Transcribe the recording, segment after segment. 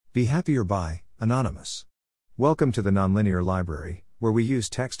Be Happier by Anonymous. Welcome to the Nonlinear Library, where we use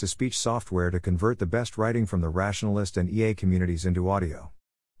text-to-speech software to convert the best writing from the Rationalist and EA communities into audio.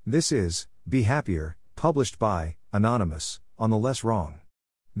 This is Be Happier, published by Anonymous on the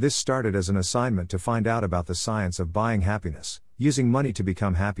LessWrong.This started as an assignment to find out about the science of buying happiness, using money to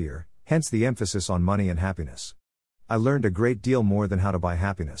become happier, hence the emphasis on money and happiness. I learned a great deal more than how to buy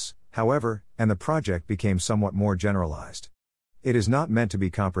happiness, however, and the project became somewhat more generalized. It is not meant to be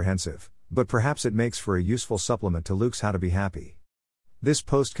comprehensive, but perhaps it makes for a useful supplement to Luke's How to Be Happy. This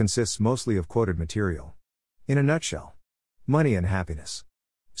post consists mostly of quoted material. In a nutshell: money and happiness.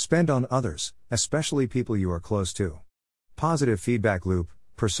 Spend on others, especially people you are close to. Positive feedback loop: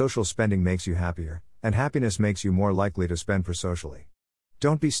 prosocial spending makes you happier, and happiness makes you more likely to spend prosocially.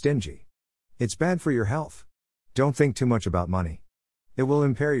 Don't be stingy. It's bad for your health. Don't think too much about money. It will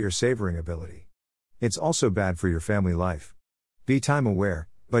impair your savoring ability. It's also bad for your family life. Be time aware,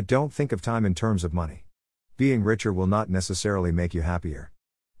 but don't think of time in terms of money. Being richer will not necessarily make you happier.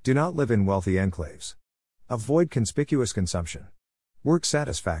 Do not live in wealthy enclaves. Avoid conspicuous consumption. Work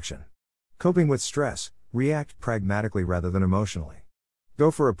satisfaction. Coping with stress: react pragmatically rather than emotionally.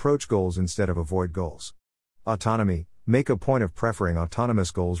 Go for approach goals instead of avoid goals. Autonomy: make a point of preferring autonomous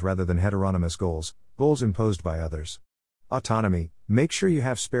goals rather than heteronymous goals, goals imposed by others. Autonomy: make sure you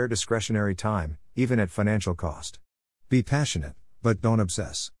have spare discretionary time, even at financial cost. Be passionate, but don't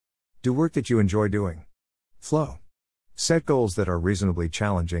obsess. Do work that you enjoy doing. Flow. Set goals that are reasonably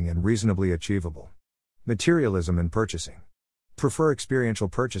challenging and reasonably achievable. Materialism in purchasing. Prefer experiential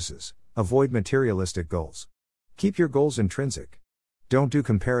purchases, avoid materialistic goals. Keep your goals intrinsic. Don't do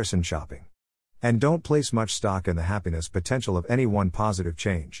comparison shopping. And don't place much stock in the happiness potential of any one positive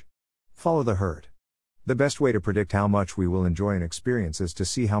change. Follow the herd. The best way to predict how much we will enjoy an experience is to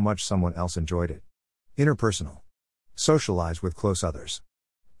see how much someone else enjoyed it. Interpersonal. Socialize with close others.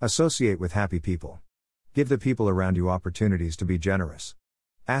 Associate with happy people. Give the people around you opportunities to be generous.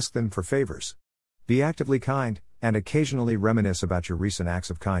 Ask them for favors. Be actively kind, and occasionally reminisce about your recent acts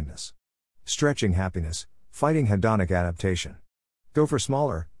of kindness. Stretching happiness, fighting hedonic adaptation. Go for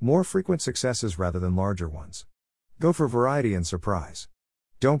smaller, more frequent successes rather than larger ones. Go for variety and surprise.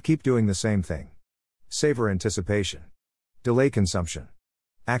 Don't keep doing the same thing. Savor anticipation. Delay consumption.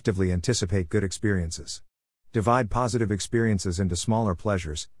 Actively anticipate good experiences. Divide positive experiences into smaller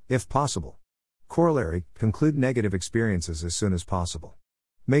pleasures, if possible. Corollary: conclude negative experiences as soon as possible.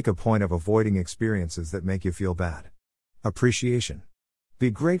 Make a point of avoiding experiences that make you feel bad. Appreciation.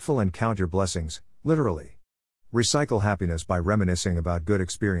 Be grateful and count your blessings, literally. Recycle happiness by reminiscing about good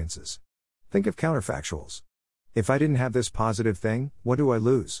experiences. Think of counterfactuals. If I didn't have this positive thing, what do I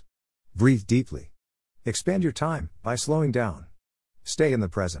lose? Breathe deeply. Expand your time by slowing down. Stay in the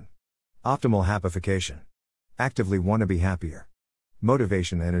present. Optimal happification. Actively want to be happier.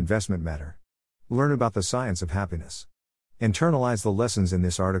 Motivation and investment matter. Learn about the science of happiness. Internalize the lessons in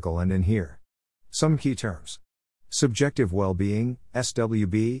this article and in here. Some key terms. Subjective Well Being,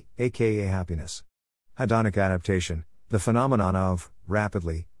 SWB, aka happiness. Hedonic adaptation: the phenomenon of,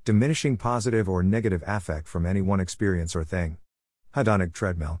 rapidly, diminishing positive or negative affect from any one experience or thing. Hedonic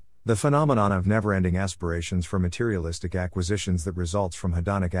treadmill: the phenomenon of never-ending aspirations for materialistic acquisitions that results from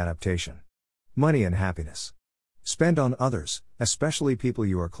hedonic adaptation. Money and happiness. Spend on others, especially people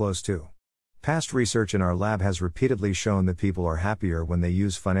you are close to. Past research in our lab has repeatedly shown that people are happier when they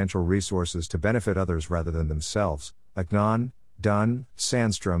use financial resources to benefit others rather than themselves. Agnon, Dunn,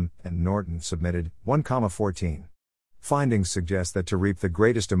 Sandstrom, and Norton submitted 1,14. Findings suggest that to reap the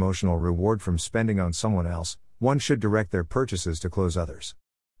greatest emotional reward from spending on someone else, one should direct their purchases to close others.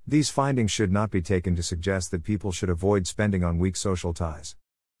 These findings should not be taken to suggest that people should avoid spending on weak social ties.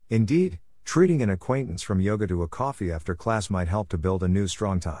 Indeed, treating an acquaintance from yoga to a coffee after class might help to build a new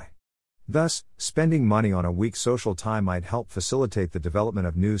strong tie. Thus, spending money on a weak social tie might help facilitate the development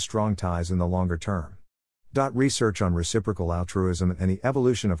of new strong ties in the longer term. Research on reciprocal altruism and the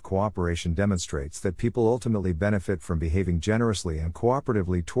evolution of cooperation demonstrates that people ultimately benefit from behaving generously and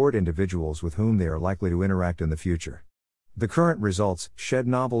cooperatively toward individuals with whom they are likely to interact in the future. The current results shed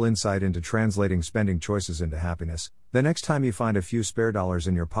novel insight into translating spending choices into happiness. The next time you find a few spare dollars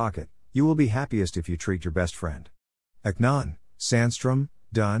in your pocket, you will be happiest if you treat your best friend. Agnon, Sandstrom,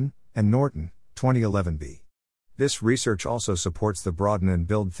 Dunn, and Norton, 2011b. This research also supports the broaden and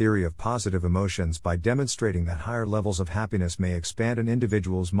build theory of positive emotions by demonstrating that higher levels of happiness may expand an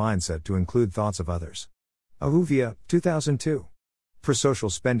individual's mindset to include thoughts of others. Ahuvia, 2002.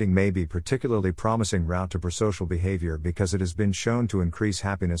 Prosocial spending may be a particularly promising route to prosocial behavior because it has been shown to increase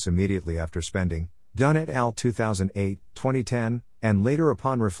happiness immediately after spending. Dunn et al. 2008, 2010, and later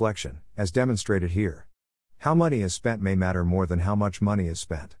upon reflection, as demonstrated here. How money is spent may matter more than how much money is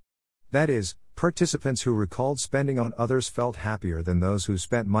spent. That is, participants who recalled spending on others felt happier than those who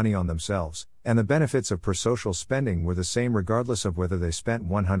spent money on themselves, and the benefits of prosocial spending were the same regardless of whether they spent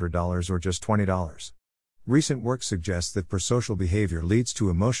 $100 or just $20. Recent work suggests that prosocial behavior leads to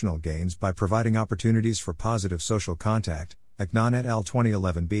emotional gains by providing opportunities for positive social contact, Eknon et al.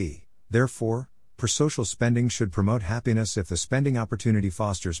 2011b. Therefore, prosocial spending should promote happiness if the spending opportunity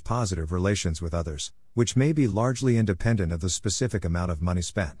fosters positive relations with others, which may be largely independent of the specific amount of money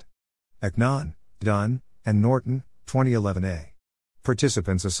spent. Eknon, Dunn, and Norton, 2011a.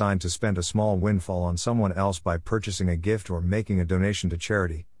 Participants assigned to spend a small windfall on someone else by purchasing a gift or making a donation to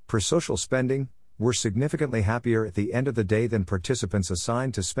charity, prosocial spending, were significantly happier at the end of the day than participants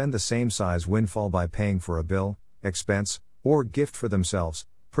assigned to spend the same size windfall by paying for a bill, expense, or gift for themselves,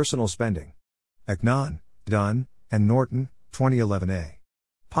 personal spending. Eknon, Dunn, and Norton, 2011a.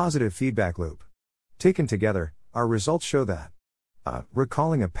 Positive feedback loop. Taken together, our results show that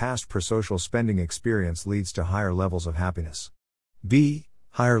recalling a past prosocial spending experience leads to higher levels of happiness. B.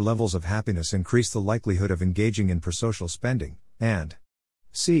 Higher levels of happiness increase the likelihood of engaging in prosocial spending, and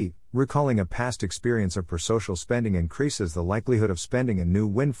C. Recalling a past experience of prosocial spending increases the likelihood of spending a new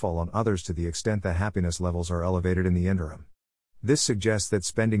windfall on others to the extent that happiness levels are elevated in the interim. This suggests that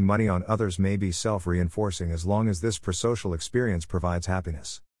spending money on others may be self-reinforcing as long as this prosocial experience provides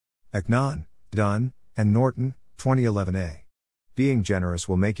happiness. Eknon, Dunn, and Norton, 2011a. Being generous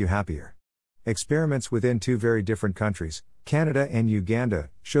will make you happier. Experiments within two very different countries, Canada and Uganda,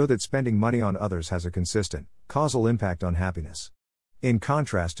 show that spending money on others has a consistent, causal impact on happiness. In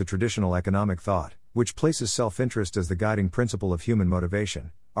contrast to traditional economic thought, which places self-interest as the guiding principle of human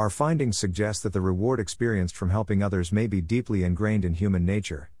motivation, our findings suggest that the reward experienced from helping others may be deeply ingrained in human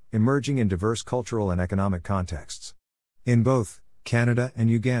nature, emerging in diverse cultural and economic contexts. In both Canada and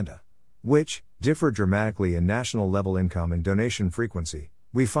Uganda, which differ dramatically in national-level income and donation frequency,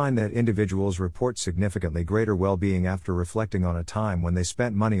 we find that individuals report significantly greater well-being after reflecting on a time when they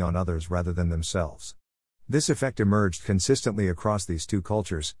spent money on others rather than themselves. This effect emerged consistently across these two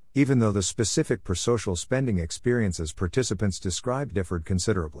cultures, even though the specific prosocial spending experiences participants described differed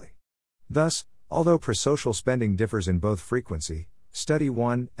considerably. Thus, although prosocial spending differs in both frequency, Study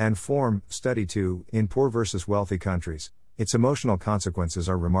 1, and form, Study 2, in poor versus wealthy countries, its emotional consequences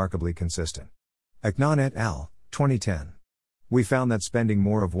are remarkably consistent. Eknon et al., 2010. We found that spending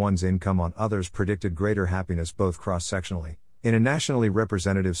more of one's income on others predicted greater happiness both cross-sectionally, in a nationally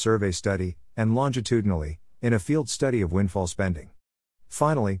representative survey study, and longitudinally, in a field study of windfall spending.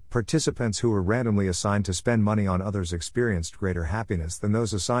 Finally, participants who were randomly assigned to spend money on others experienced greater happiness than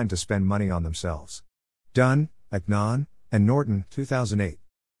those assigned to spend money on themselves. Dunn, Eknon, and Norton, 2008.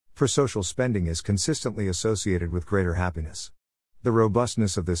 Prosocial spending is consistently associated with greater happiness. The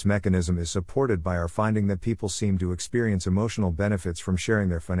robustness of this mechanism is supported by our finding that people seem to experience emotional benefits from sharing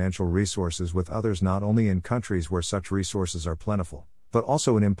their financial resources with others not only in countries where such resources are plentiful, but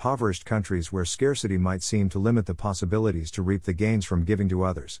also in impoverished countries where scarcity might seem to limit the possibilities to reap the gains from giving to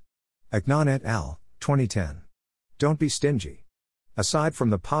others. Eknon et al., 2010. Don't be stingy. Aside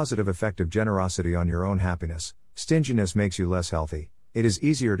from the positive effect of generosity on your own happiness, stinginess makes you less healthy. It is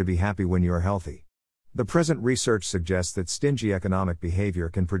easier to be happy when you are healthy. The present research suggests that stingy economic behavior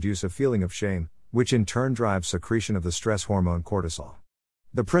can produce a feeling of shame, which in turn drives secretion of the stress hormone cortisol.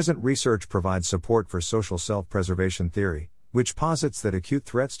 The present research provides support for social self-preservation theory, which posits that acute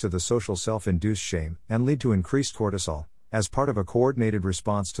threats to the social self induce shame and lead to increased cortisol, as part of a coordinated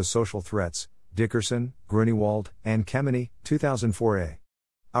response to social threats. Dickerson, Grunewald, and Kemeny, 2004a.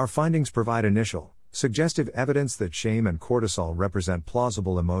 Our findings provide initial, suggestive evidence that shame and cortisol represent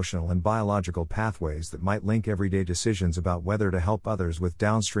plausible emotional and biological pathways that might link everyday decisions about whether to help others with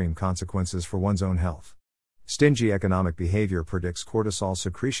downstream consequences for one's own health. Stingy economic behavior predicts cortisol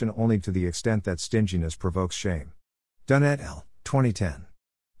secretion only to the extent that stinginess provokes shame. Dunn et al., 2010.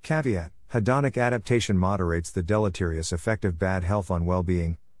 Caveat: hedonic adaptation moderates the deleterious effect of bad health on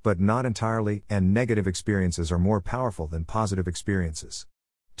well-being, but not entirely, and negative experiences are more powerful than positive experiences.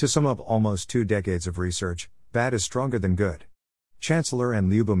 To sum up almost 2 decades of research, bad is stronger than good. Chancellor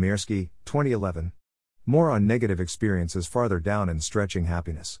and Lyubomirsky, 2011. More on negative experiences farther down in Stretching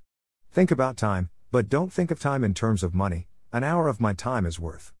Happiness. Think about time, but don't think of time in terms of money. An hour of my time is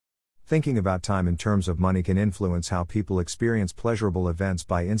worth. Thinking about time in terms of money can influence how people experience pleasurable events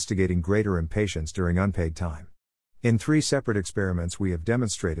by instigating greater impatience during unpaid time. In 3 separate experiments we have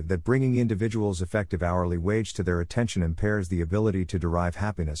demonstrated that bringing individuals' effective hourly wage to their attention impairs the ability to derive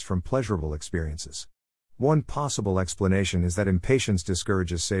happiness from pleasurable experiences. One possible explanation is that impatience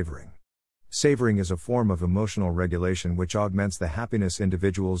discourages savoring. Savoring is a form of emotional regulation which augments the happiness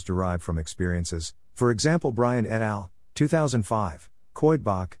individuals derive from experiences. For example, Bryan et al., 2005,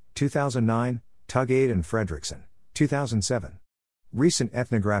 Koidbach, 2009, Tugade and Fredrickson, 2007. Recent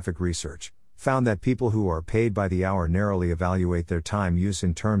ethnographic research found that people who are paid by the hour narrowly evaluate their time use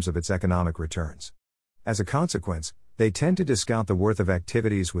in terms of its economic returns. As a consequence, they tend to discount the worth of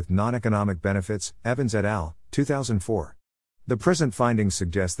activities with non-economic benefits, Evans et al., 2004. The present findings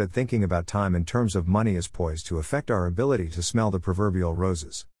suggest that thinking about time in terms of money is poised to affect our ability to smell the proverbial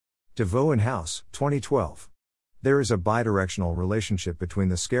roses. DeVoe and House, 2012. There is a bidirectional relationship between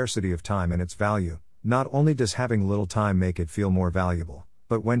the scarcity of time and its value. Not only does having little time make it feel more valuable,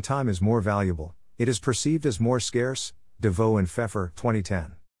 but when time is more valuable, it is perceived as more scarce. DeVoe and Pfeffer,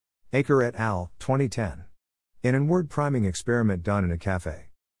 2010. Aker et al., 2010. In an word priming experiment done in a cafe.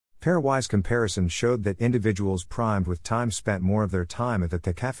 Pairwise comparisons showed that individuals primed with time spent more of their time at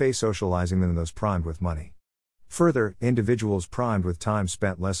the cafe socializing than those primed with money. Further, individuals primed with time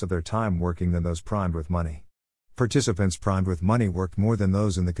spent less of their time working than those primed with money. Participants primed with money worked more than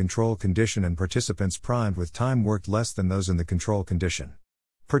those in the control condition, and participants primed with time worked less than those in the control condition.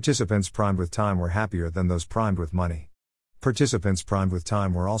 Participants primed with time were happier than those primed with money. Participants primed with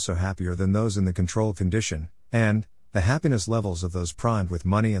time were also happier than those in the control condition, and the happiness levels of those primed with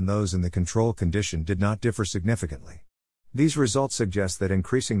money and those in the control condition did not differ significantly. These results suggest that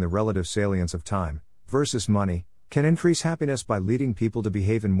increasing the relative salience of time versus money can increase happiness by leading people to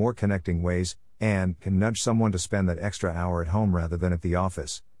behave in more connecting ways, and can nudge someone to spend that extra hour at home rather than at the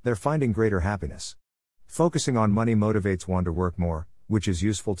office. They're finding greater happiness. Focusing on money motivates one to work more, which is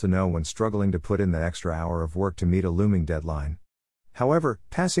useful to know when struggling to put in the extra hour of work to meet a looming deadline. However,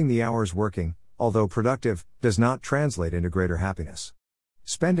 passing the hours working, although productive, does not translate into greater happiness.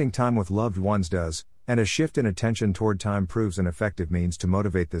 Spending time with loved ones does, and a shift in attention toward time proves an effective means to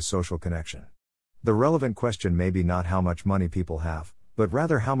motivate this social connection. The relevant question may be not how much money people have, but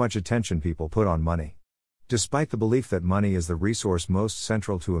rather how much attention people put on money. Despite the belief that money is the resource most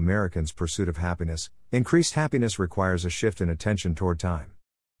central to Americans' pursuit of happiness, increased happiness requires a shift in attention toward time.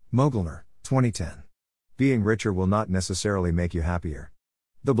 Mogelner, 2010. Being richer will not necessarily make you happier.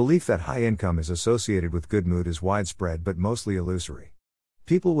 The belief that high income is associated with good mood is widespread but mostly illusory.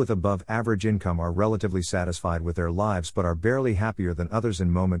 People with above average income are relatively satisfied with their lives but are barely happier than others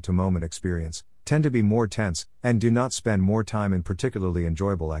in moment-to-moment experience, tend to be more tense, and do not spend more time in particularly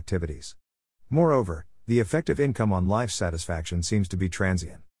enjoyable activities. Moreover, the effect of income on life satisfaction seems to be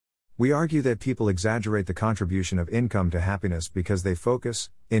transient. We argue that people exaggerate the contribution of income to happiness because they focus,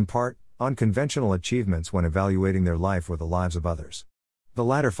 in part, on conventional achievements when evaluating their life or the lives of others. The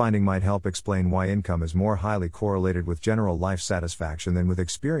latter finding might help explain why income is more highly correlated with general life satisfaction than with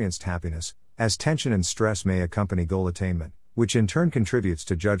experienced happiness, as tension and stress may accompany goal attainment, which in turn contributes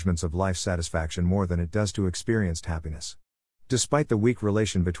to judgments of life satisfaction more than it does to experienced happiness. Despite the weak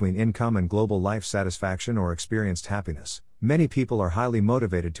relation between income and global life satisfaction or experienced happiness, many people are highly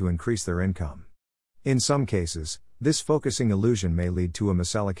motivated to increase their income. In some cases, this focusing illusion may lead to a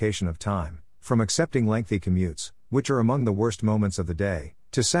misallocation of time, from accepting lengthy commutes, which are among the worst moments of the day,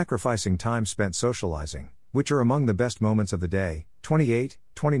 to sacrificing time spent socializing, which are among the best moments of the day. 28,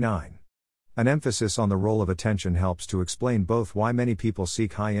 29. An emphasis on the role of attention helps to explain both why many people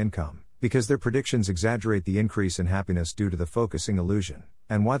seek high income, because their predictions exaggerate the increase in happiness due to the focusing illusion,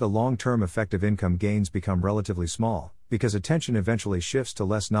 and why the long-term effect of income gains become relatively small, because attention eventually shifts to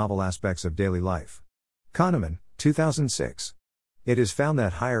less novel aspects of daily life. Kahneman, 2006. It is found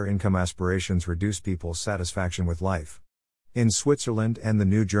that higher income aspirations reduce people's satisfaction with life. In Switzerland and the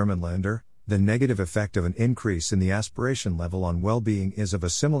New German Länder, the negative effect of an increase in the aspiration level on well-being is of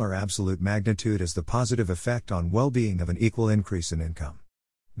a similar absolute magnitude as the positive effect on well-being of an equal increase in income.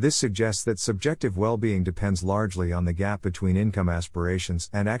 This suggests that subjective well-being depends largely on the gap between income aspirations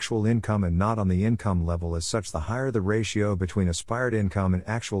and actual income and not on the income level as such. The higher the ratio between aspired income and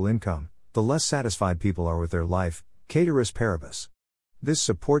actual income, the less satisfied people are with their life, ceteris paribus. This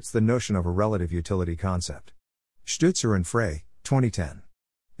supports the notion of a relative utility concept. Stutzer and Frey, 2010.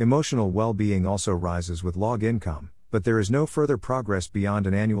 Emotional well-being also rises with log income, but there is no further progress beyond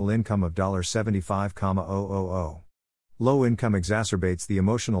an annual income of $75,000. Low income exacerbates the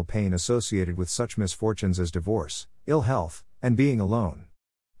emotional pain associated with such misfortunes as divorce, ill health, and being alone.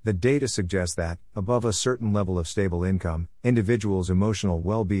 The data suggests that, above a certain level of stable income, individuals' emotional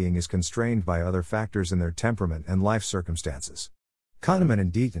well-being is constrained by other factors in their temperament and life circumstances. Kahneman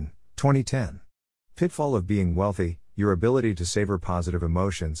and Deaton, 2010. Pitfall of being wealthy: your ability to savor positive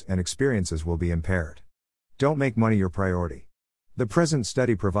emotions and experiences will be impaired. Don't make money your priority. The present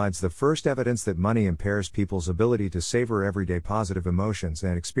study provides the first evidence that money impairs people's ability to savor everyday positive emotions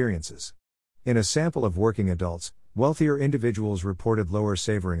and experiences. In a sample of working adults, wealthier individuals reported lower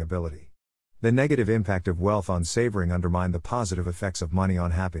savoring ability. The negative impact of wealth on savoring undermine the positive effects of money on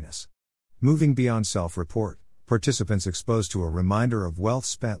happiness. Moving beyond self-report, participants exposed to a reminder of wealth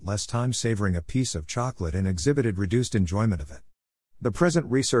spent less time savoring a piece of chocolate and exhibited reduced enjoyment of it. The present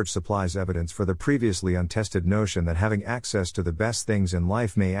research supplies evidence for the previously untested notion that having access to the best things in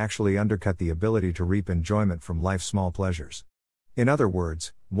life may actually undercut the ability to reap enjoyment from life's small pleasures. In other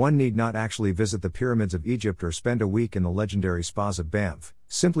words, one need not actually visit the pyramids of Egypt or spend a week in the legendary spas of Banff.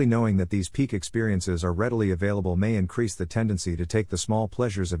 Simply knowing that these peak experiences are readily available may increase the tendency to take the small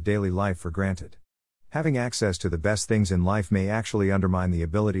pleasures of daily life for granted. Having access to the best things in life may actually undermine the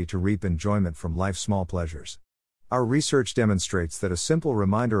ability to reap enjoyment from life's small pleasures. Our research demonstrates that a simple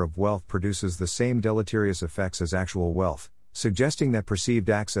reminder of wealth produces the same deleterious effects as actual wealth, suggesting that perceived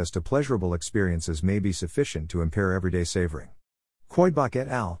access to pleasurable experiences may be sufficient to impair everyday savoring. Koidbach et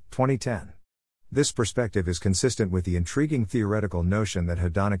al., 2010. This perspective is consistent with the intriguing theoretical notion that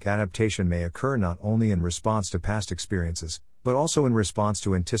hedonic adaptation may occur not only in response to past experiences, but also in response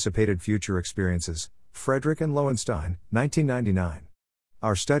to anticipated future experiences. Frederick and Lowenstein, 1999.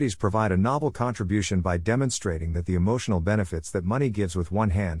 Our studies provide a novel contribution by demonstrating that the emotional benefits that money gives with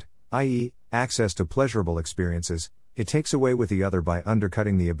one hand, i.e., access to pleasurable experiences, it takes away with the other by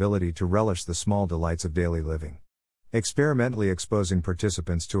undercutting the ability to relish the small delights of daily living. Experimentally exposing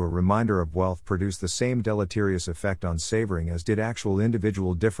participants to a reminder of wealth produced the same deleterious effect on savoring as did actual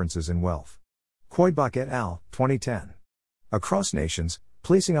individual differences in wealth. Koidbach et al., 2010. Across nations,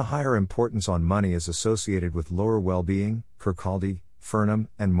 placing a higher importance on money is associated with lower well-being. Kirkcaldy, Furnham,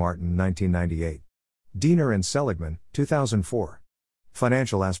 and Martin, 1998. Diener and Seligman, 2004.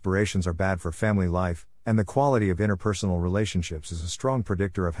 Financial aspirations are bad for family life, and the quality of interpersonal relationships is a strong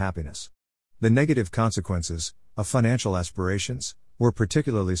predictor of happiness. The negative consequences of financial aspirations were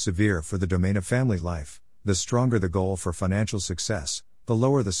particularly severe for the domain of family life. The stronger the goal for financial success, the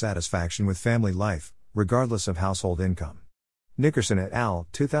lower the satisfaction with family life, regardless of household income. Nickerson et al.,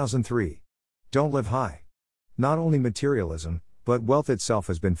 2003. Don't live high. Not only materialism, but wealth itself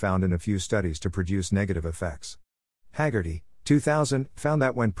has been found in a few studies to produce negative effects. Haggerty, 2000, found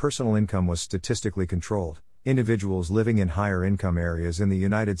that when personal income was statistically controlled, individuals living in higher income areas in the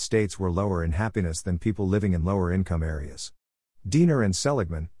United States were lower in happiness than people living in lower income areas. Diener and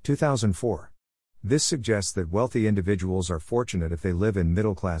Seligman, 2004. This suggests that wealthy individuals are fortunate if they live in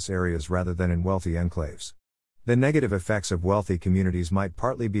middle-class areas rather than in wealthy enclaves. The negative effects of wealthy communities might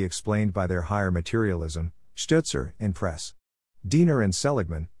partly be explained by their higher materialism. Stutzer, in Press. Diener and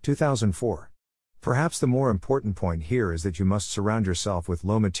Seligman, 2004. Perhaps the more important point here is that you must surround yourself with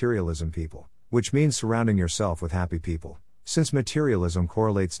low materialism people, which means surrounding yourself with happy people, since materialism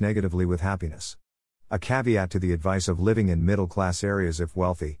correlates negatively with happiness. A caveat to the advice of living in middle-class areas: if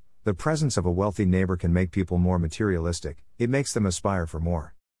wealthy, the presence of a wealthy neighbor can make people more materialistic, it makes them aspire for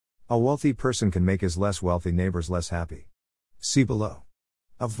more. A wealthy person can make his less wealthy neighbors less happy. See below.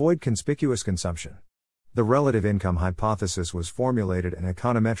 Avoid conspicuous consumption. The relative income hypothesis was formulated and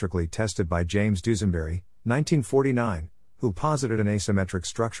econometrically tested by James Dusenberry, 1949, who posited an asymmetric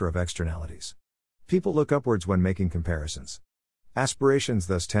structure of externalities. People look upwards when making comparisons. Aspirations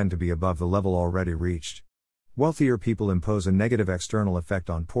thus tend to be above the level already reached. Wealthier people impose a negative external effect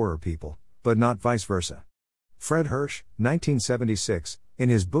on poorer people, but not vice versa. Fred Hirsch, 1976, in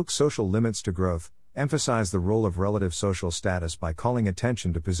his book Social Limits to Growth, emphasized the role of relative social status by calling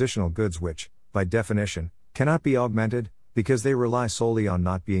attention to positional goods which, by definition, cannot be augmented, because they rely solely on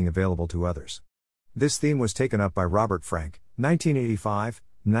not being available to others. This theme was taken up by Robert Frank, 1985,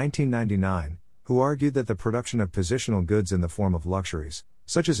 1999, who argued that the production of positional goods in the form of luxuries,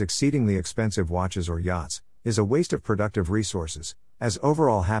 such as exceedingly expensive watches or yachts, is a waste of productive resources, as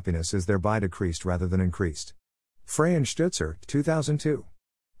overall happiness is thereby decreased rather than increased. Frey and Stutzer, 2002.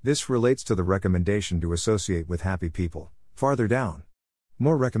 This relates to the recommendation to associate with happy people. Farther down.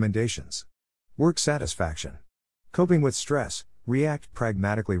 More recommendations. Work satisfaction. Coping with stress, react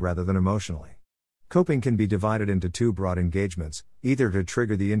pragmatically rather than emotionally. Coping can be divided into two broad engagements, either to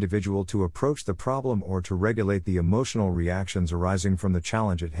trigger the individual to approach the problem or to regulate the emotional reactions arising from the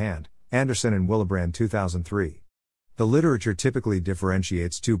challenge at hand. Anderson and Willebrand, 2003. The literature typically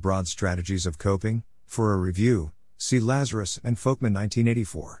differentiates two broad strategies of coping. For a review, see Lazarus and Folkman,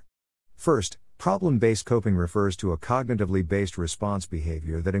 1984. First, problem-based coping refers to a cognitively based response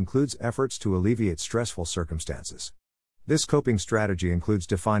behavior that includes efforts to alleviate stressful circumstances. This coping strategy includes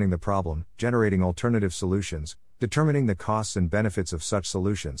defining the problem, generating alternative solutions, determining the costs and benefits of such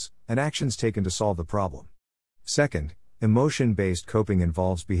solutions, and actions taken to solve the problem. Second, emotion-based coping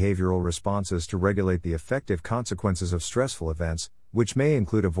involves behavioral responses to regulate the effective consequences of stressful events, which may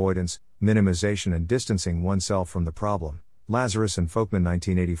include avoidance, minimization, and distancing oneself from the problem. Lazarus and Folkman,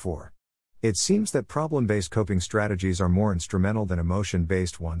 1984. It seems that problem-based coping strategies are more instrumental than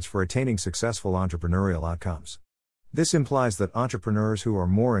emotion-based ones for attaining successful entrepreneurial outcomes. This implies that entrepreneurs who are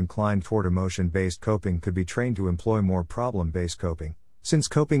more inclined toward emotion-based coping could be trained to employ more problem-based coping, since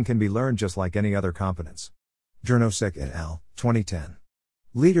coping can be learned just like any other competence. Jernosek et al., 2010.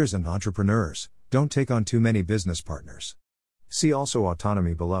 Leaders and entrepreneurs don't take on too many business partners. See also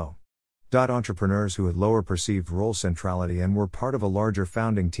autonomy below. Entrepreneurs who had lower perceived role centrality and were part of a larger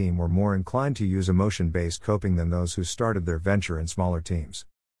founding team were more inclined to use emotion-based coping than those who started their venture in smaller teams.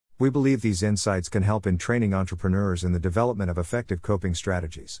 We believe these insights can help in training entrepreneurs in the development of effective coping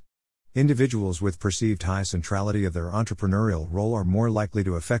strategies. Individuals with perceived high centrality of their entrepreneurial role are more likely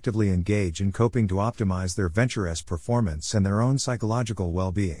to effectively engage in coping to optimize their venture's performance and their own psychological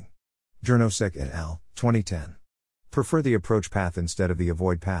well-being. Jernosek et al., 2010. Prefer the approach path instead of the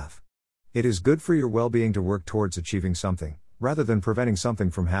avoid path. It is good for your well-being to work towards achieving something, rather than preventing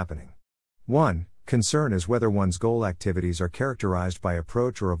something from happening. 1. Concern is whether one's goal activities are characterized by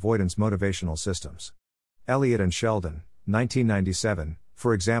approach or avoidance motivational systems. Elliott and Sheldon, 1997,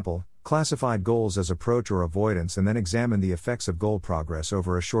 for example, classified goals as approach or avoidance and then examined the effects of goal progress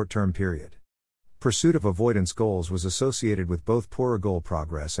over a short-term period. Pursuit of avoidance goals was associated with both poorer goal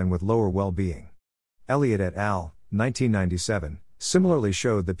progress and with lower well-being. Elliott et al., 1997, similarly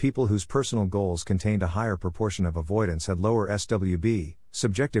showed that people whose personal goals contained a higher proportion of avoidance had lower SWB,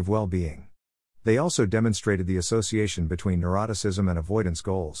 subjective well-being. They also demonstrated the association between neuroticism and avoidance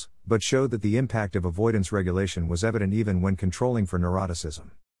goals, but showed that the impact of avoidance regulation was evident even when controlling for neuroticism.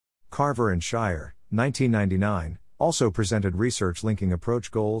 Carver and Shire, 1999, also presented research linking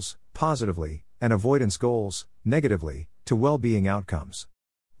approach goals, positively, and avoidance goals, negatively, to well-being outcomes.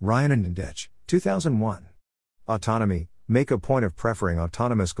 Ryan and Ndech, 2001. Autonomy. Make a point of preferring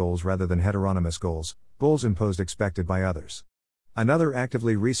autonomous goals rather than heteronymous goals, goals imposed expected by others. Another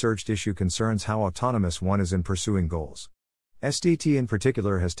actively researched issue concerns how autonomous one is in pursuing goals. SDT in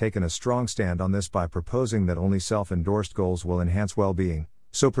particular has taken a strong stand on this by proposing that only self-endorsed goals will enhance well-being,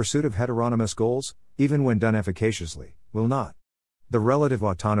 so pursuit of heteronymous goals, even when done efficaciously, will not. The relative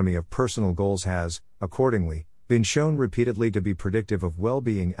autonomy of personal goals has, accordingly, been shown repeatedly to be predictive of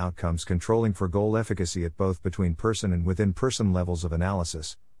well-being outcomes, controlling for goal efficacy at both between person and within person levels of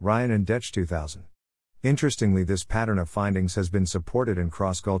analysis. Ryan and Ndech, 2000. Interestingly, this pattern of findings has been supported in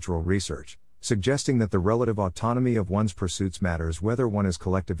cross-cultural research, suggesting that the relative autonomy of one's pursuits matters whether one is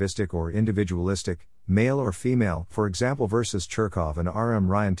collectivistic or individualistic, male or female, for example versus Cherkov and R.M.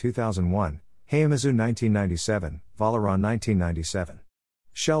 Ryan 2001, Hayamazu 1997, Valeron 1997.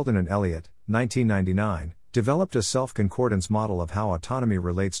 Sheldon and Elliott, 1999, developed a self-concordance model of how autonomy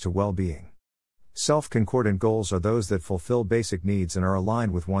relates to well-being. Self-concordant goals are those that fulfill basic needs and are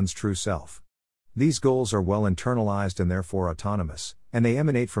aligned with one's true self. These goals are well internalized and therefore autonomous, and they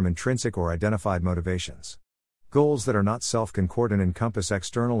emanate from intrinsic or identified motivations. Goals that are not self-concordant encompass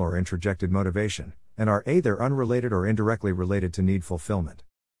external or introjected motivation, and are either unrelated or indirectly related to need fulfillment.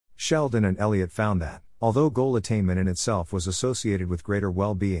 Sheldon and Elliott found that, although goal attainment in itself was associated with greater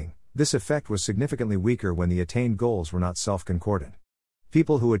well-being, this effect was significantly weaker when the attained goals were not self-concordant.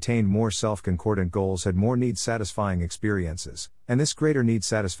 People who attained more self-concordant goals had more need-satisfying experiences, and this greater need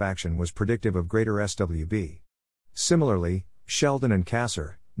satisfaction was predictive of greater SWB. Similarly, Sheldon and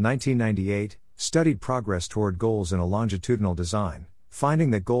Kasser, 1998, studied progress toward goals in a longitudinal design,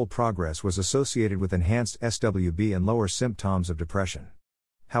 finding that goal progress was associated with enhanced SWB and lower symptoms of depression.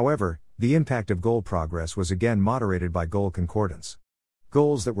 However, the impact of goal progress was again moderated by goal concordance.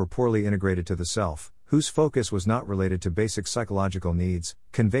 Goals that were poorly integrated to the self, whose focus was not related to basic psychological needs,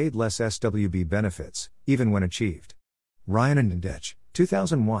 conveyed less SWB benefits, even when achieved. Ryan and Ndech,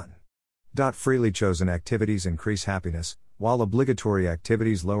 2001. Freely chosen activities increase happiness, while obligatory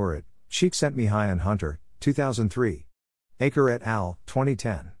activities lower it. Csikszentmihalyi and Hunter, 2003. Aker et al.,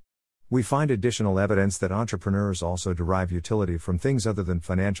 2010. We find additional evidence that entrepreneurs also derive utility from things other than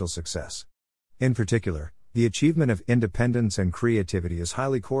financial success. In particular, the achievement of independence and creativity is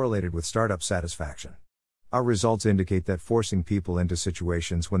highly correlated with startup satisfaction. Our results indicate that forcing people into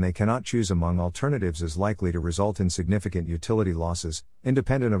situations when they cannot choose among alternatives is likely to result in significant utility losses,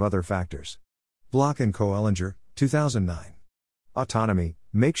 independent of other factors. Block and Co-Ellinger, 2009. Autonomy.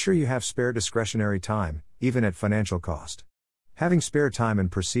 Make sure you have spare discretionary time, even at financial cost. Having spare time and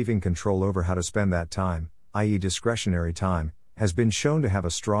perceiving control over how to spend that time, i.e. discretionary time, has been shown to have a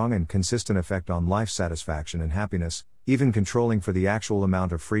strong and consistent effect on life satisfaction and happiness, even controlling for the actual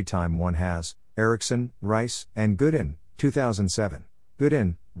amount of free time one has. Erickson, Rice, and Goodin, 2007.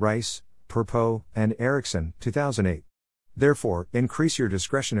 Goodin, Rice, Purpo, and Erickson, 2008. Therefore, increase your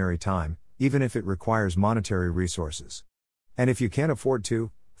discretionary time, even if it requires monetary resources. And if you can't afford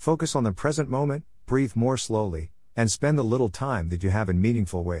to, focus on the present moment, breathe more slowly, and spend the little time that you have in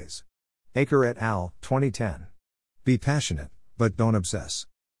meaningful ways. Aker et al., 2010. Be passionate, but don't obsess.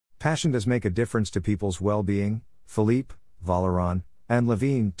 Passion does make a difference to people's well-being. Philippe, Valeron, and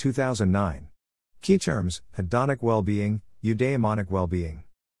Levine, 2009. Key terms: hedonic well-being, eudaimonic well-being.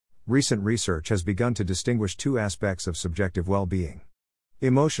 Recent research has begun to distinguish two aspects of subjective well-being.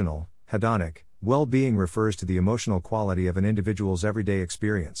 Emotional, hedonic, well-being refers to the emotional quality of an individual's everyday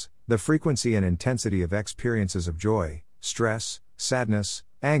experience, the frequency and intensity of experiences of joy, stress, sadness,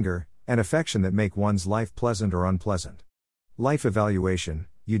 anger, and affection that make one's life pleasant or unpleasant. Life evaluation,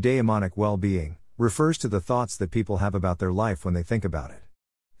 eudaimonic well-being, refers to the thoughts that people have about their life when they think about it.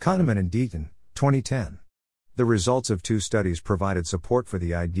 Kahneman and Deaton, 2010. The results of two studies provided support for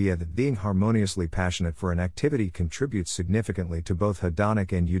the idea that being harmoniously passionate for an activity contributes significantly to both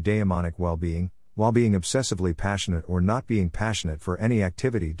hedonic and eudaimonic well-being, while being obsessively passionate or not being passionate for any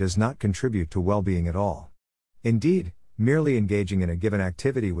activity does not contribute to well-being at all. Indeed, merely engaging in a given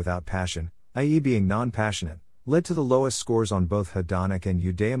activity without passion, i.e. being non-passionate, led to the lowest scores on both hedonic and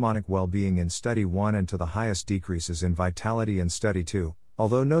eudaimonic well-being in Study 1 and to the highest decreases in vitality in Study 2.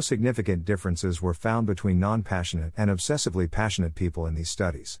 Although no significant differences were found between non-passionate and obsessively passionate people in these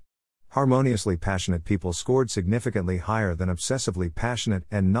studies. Harmoniously passionate people scored significantly higher than obsessively passionate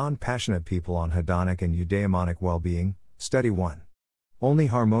and non-passionate people on hedonic and eudaimonic well-being, Study 1. Only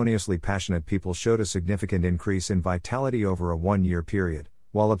harmoniously passionate people showed a significant increase in vitality over a one-year period,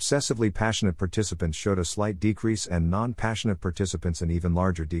 while obsessively passionate participants showed a slight decrease and non-passionate participants an even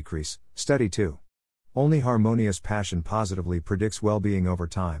larger decrease, Study 2. Only harmonious passion positively predicts well-being over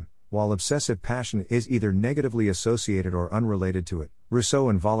time, while obsessive passion is either negatively associated or unrelated to it. Rousseau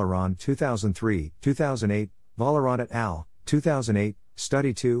and Valeron, 2003, 2008, Valeron et al., 2008,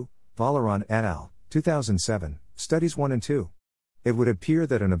 Study 2, Valeron et al., 2007, Studies 1 and 2. It would appear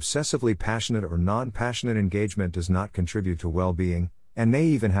that an obsessively passionate or non-passionate engagement does not contribute to well-being, and may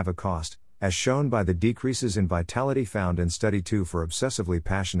even have a cost, as shown by the decreases in vitality found in Study 2 for obsessively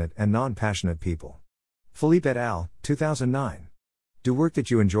passionate and non-passionate people. Philippe et al., 2009. Do work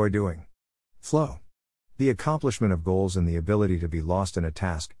that you enjoy doing. Flow. The accomplishment of goals and the ability to be lost in a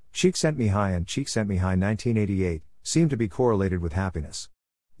task, Csikszentmihalyi and Csikszentmihalyi 1988, seem to be correlated with happiness.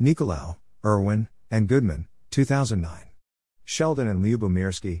 Nicolau, Irwin, and Goodman, 2009. Sheldon and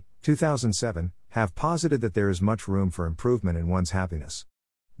Lyubomirsky, 2007, have posited that there is much room for improvement in one's happiness.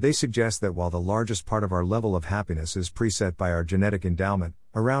 They suggest that while the largest part of our level of happiness is preset by our genetic endowment,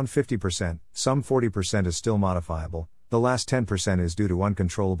 around 50%, some 40% is still modifiable, the last 10% is due to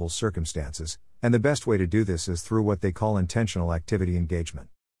uncontrollable circumstances, and the best way to do this is through what they call intentional activity engagement.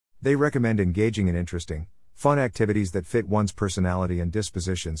 They recommend engaging in interesting, fun activities that fit one's personality and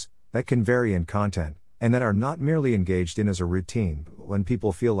dispositions, that can vary in content, and that are not merely engaged in as a routine, but when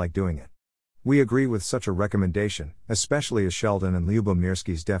people feel like doing it. We agree with such a recommendation, especially as Sheldon and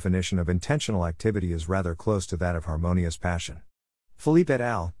Lyubomirsky's definition of intentional activity is rather close to that of harmonious passion. Philippe et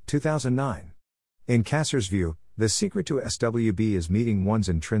al., 2009. In Kasser's view, the secret to SWB is meeting one's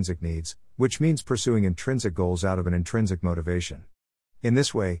intrinsic needs, which means pursuing intrinsic goals out of an intrinsic motivation. In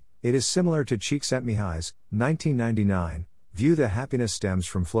this way, it is similar to Csikszentmihalyi's 1999 view that happiness stems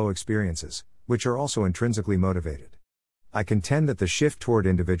from flow experiences, which are also intrinsically motivated. I contend that the shift toward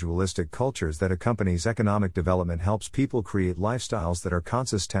individualistic cultures that accompanies economic development helps people create lifestyles that are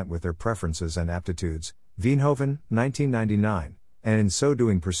consistent with their preferences and aptitudes, Veenhoven, 1999, and in so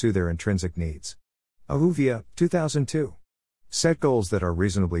doing pursue their intrinsic needs. Ahuvia, 2002. Set goals that are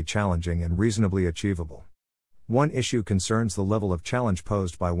reasonably challenging and reasonably achievable. One issue concerns the level of challenge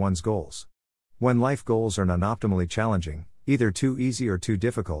posed by one's goals. When life goals are non-optimally challenging, either too easy or too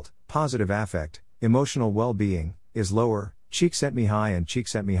difficult, positive affect, emotional well-being, is lower, Csikszentmihalyi and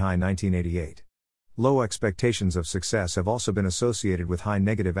Csikszentmihalyi 1988. Low expectations of success have also been associated with high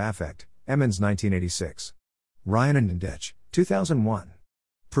negative affect, Emmons 1986. Ryan and Ndech, 2001.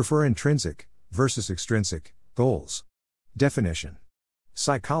 Prefer intrinsic versus extrinsic goals. Definition.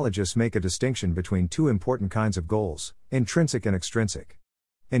 Psychologists make a distinction between two important kinds of goals, intrinsic and extrinsic.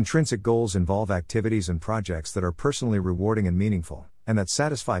 Intrinsic goals involve activities and projects that are personally rewarding and meaningful, and that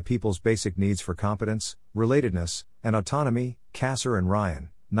satisfy people's basic needs for competence, relatedness, and autonomy. Kasser and Ryan,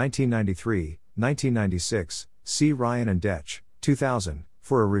 1993, 1996, see Ryan and Ndech, 2000,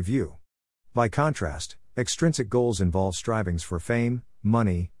 for a review. By contrast, extrinsic goals involve strivings for fame,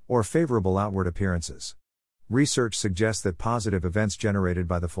 money, or favorable outward appearances. Research suggests that positive events generated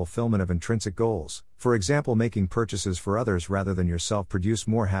by the fulfillment of intrinsic goals, for example making purchases for others rather than yourself, produce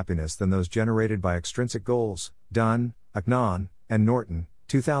more happiness than those generated by extrinsic goals. Dunn, Aknon, and Norton,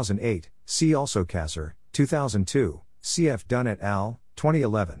 2008, see also Kasser, 2002, cf. Dunn et al.,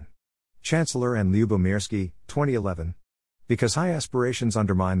 2011. Chancellor and Lyubomirsky, 2011. Because high aspirations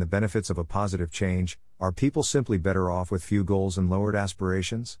undermine the benefits of a positive change, are people simply better off with few goals and lowered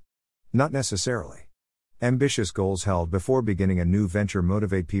aspirations? Not necessarily. Ambitious goals held before beginning a new venture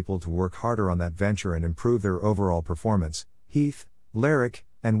motivate people to work harder on that venture and improve their overall performance. Heath, Larrick,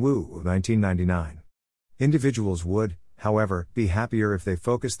 and Wu, 1999. Individuals would, however, be happier if they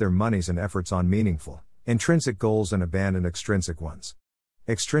focused their monies and efforts on meaningful, intrinsic goals and abandoned extrinsic ones.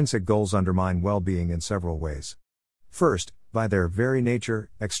 Extrinsic goals undermine well-being in several ways. First, by their very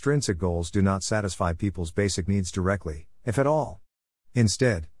nature, extrinsic goals do not satisfy people's basic needs directly, if at all.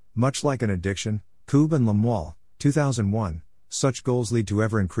 Instead, much like an addiction, Koob and Lemuel, 2001, such goals lead to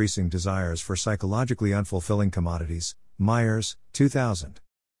ever-increasing desires for psychologically unfulfilling commodities, Myers, 2000.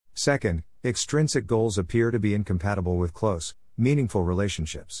 Second, extrinsic goals appear to be incompatible with close, meaningful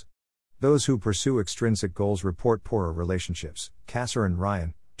relationships. Those who pursue extrinsic goals report poorer relationships, Kasser and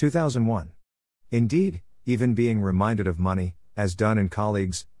Ryan, 2001. Indeed, even being reminded of money, as done in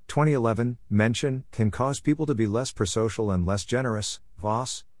Colleagues, 2011, mention, can cause people to be less prosocial and less generous,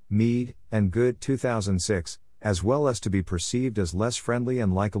 Voss, Mead, and Good, 2006, as well as to be perceived as less friendly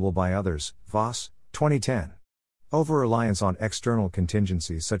and likable by others, Voss, 2010. Over-reliance on external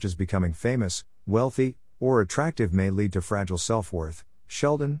contingencies such as becoming famous, wealthy, or attractive may lead to fragile self-worth,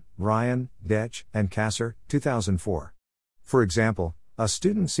 Sheldon, Ryan, Detch, and Kasser, 2004. For example, a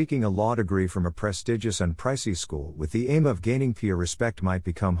student seeking a law degree from a prestigious and pricey school with the aim of gaining peer respect might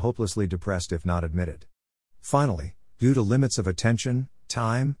become hopelessly depressed if not admitted. Finally, due to limits of attention,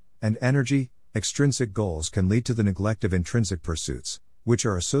 time, and energy, extrinsic goals can lead to the neglect of intrinsic pursuits, which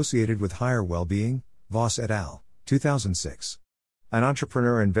are associated with higher well-being, Voss et al., 2006. An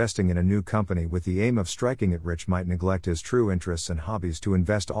entrepreneur investing in a new company with the aim of striking it rich might neglect his true interests and hobbies to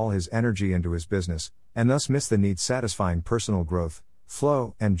invest all his energy into his business, and thus miss the need-satisfying personal growth,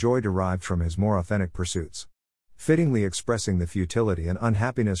 flow, and joy derived from his more authentic pursuits. Fittingly expressing the futility and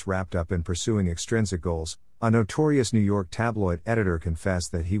unhappiness wrapped up in pursuing extrinsic goals, a notorious New York tabloid editor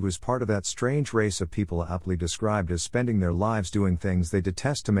confessed that he was part of that strange race of people aptly described as spending their lives doing things they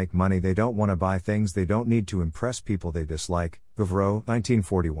detest to make money they don't want to buy, things they don't need to impress people they dislike. Gavreau,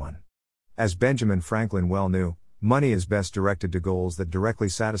 1941. As Benjamin Franklin well knew, money is best directed to goals that directly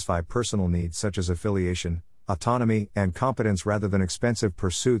satisfy personal needs such as affiliation, autonomy, and competence rather than expensive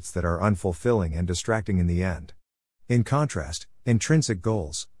pursuits that are unfulfilling and distracting in the end. In contrast, intrinsic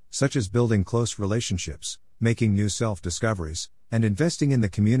goals, such as building close relationships, making new self-discoveries, and investing in the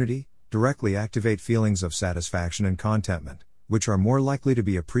community, directly activate feelings of satisfaction and contentment, which are more likely to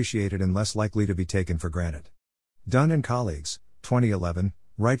be appreciated and less likely to be taken for granted. Dunn and colleagues, 2011,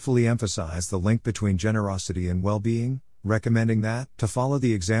 rightfully emphasize the link between generosity and well-being, recommending that, to follow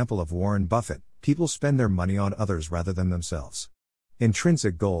the example of Warren Buffett, people spend their money on others rather than themselves.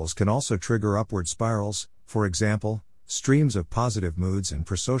 Intrinsic goals can also trigger upward spirals, for example, streams of positive moods and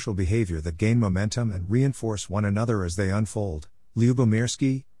prosocial behavior that gain momentum and reinforce one another as they unfold.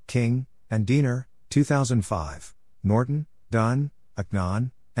 Lyubomirsky, King, and Diener, 2005. Norton, Dunn,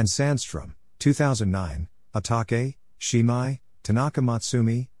 Aknon, and Sandstrom, 2009. Atake, Shimai, Tanaka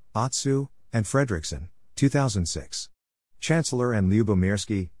Matsumi, Atsu, and Fredrickson, 2006. Chancellor and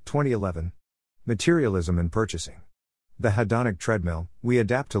Lyubomirsky, 2011. Materialism in Purchasing. The hedonic treadmill, we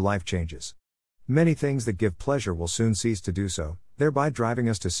adapt to life changes. Many things that give pleasure will soon cease to do so, thereby driving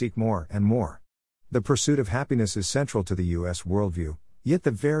us to seek more and more. The pursuit of happiness is central to the U.S. worldview, yet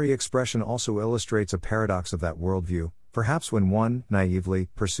the very expression also illustrates a paradox of that worldview. Perhaps when one, naively,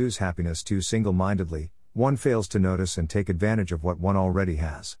 pursues happiness too single-mindedly, one fails to notice and take advantage of what one already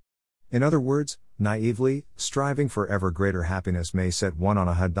has. In other words, naively, striving for ever greater happiness may set one on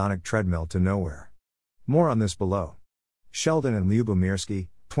a hedonic treadmill to nowhere. More on this below. Sheldon and Lyubomirsky,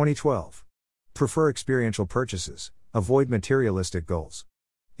 2012. Prefer experiential purchases, avoid materialistic goals.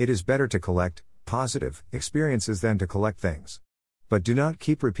 It is better to collect positive experiences than to collect things. But do not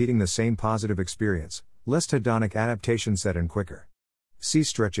keep repeating the same positive experience, lest hedonic adaptation set in quicker. See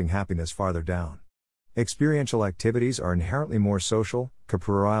stretching happiness farther down. Experiential activities are inherently more social,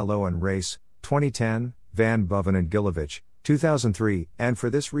 Caprariello and Race, 2010, Van Boven and Gilovich, 2003, and for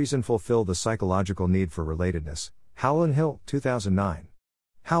this reason fulfill the psychological need for relatedness, Howell and Hill, 2009.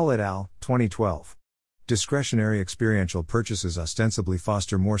 Howell et al., 2012. Discretionary experiential purchases ostensibly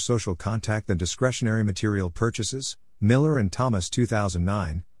foster more social contact than discretionary material purchases, Miller and Thomas,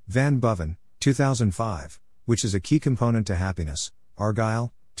 2009, Van Boven, 2005, which is a key component to happiness,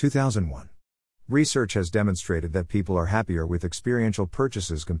 Argyle, 2001. Research has demonstrated that people are happier with experiential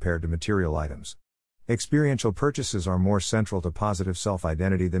purchases compared to material items. Experiential purchases are more central to positive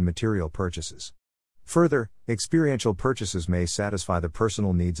self-identity than material purchases. Further, experiential purchases may satisfy the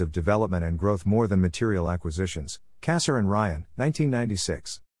personal needs of development and growth more than material acquisitions. Kasser and Ryan,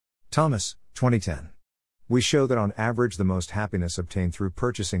 1996. Thomas, 2010. We show that on average the most happiness obtained through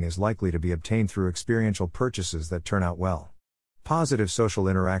purchasing is likely to be obtained through experiential purchases that turn out well. Positive social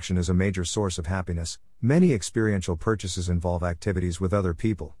interaction is a major source of happiness. Many experiential purchases involve activities with other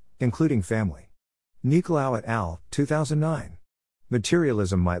people, including family. Nicolau et al., 2009.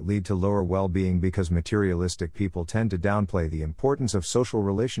 Materialism might lead to lower well-being because materialistic people tend to downplay the importance of social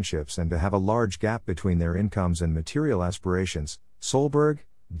relationships and to have a large gap between their incomes and material aspirations. Solberg,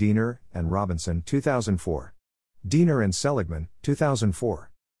 Diener, and Robinson, 2004. Diener and Seligman,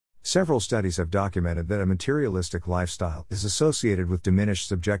 2004. Several studies have documented that a materialistic lifestyle is associated with diminished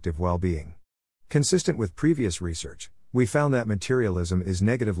subjective well-being. Consistent with previous research, we found that materialism is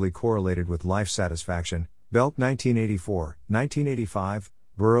negatively correlated with life satisfaction. Belk, 1984, 1985,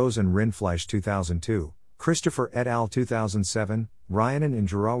 Burrows and Rindfleisch, 2002, Christopher et al., 2007, Ryan and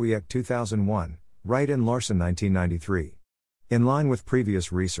Injarawiec, 2001, Wright and Larson, 1993. In line with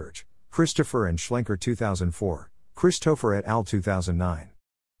previous research, Christopher and Schlenker, 2004, Christopher et al., 2009.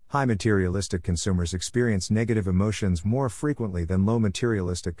 High materialistic consumers experience negative emotions more frequently than low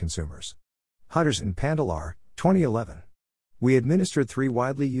materialistic consumers. Hutters and Pandalar, 2011. We administered 3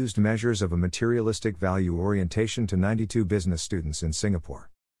 widely used measures of a materialistic value orientation to 92 business students in Singapore.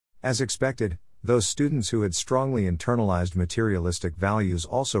 As expected, those students who had strongly internalized materialistic values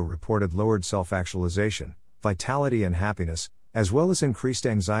also reported lowered self-actualization, vitality and happiness, as well as increased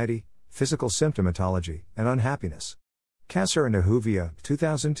anxiety, physical symptomatology, and unhappiness. Kasser and Ahuvia,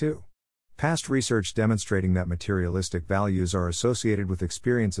 2002. Past research demonstrating that materialistic values are associated with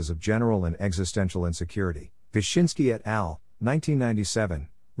experiences of general and existential insecurity. Vyshinsky et al., 1997,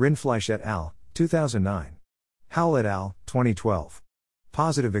 Rindfleisch et al., 2009. Howell et al., 2012.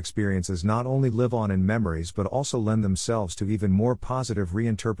 Positive experiences not only live on in memories but also lend themselves to even more positive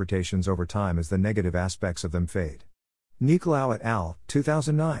reinterpretations over time as the negative aspects of them fade. Nicolau et al.,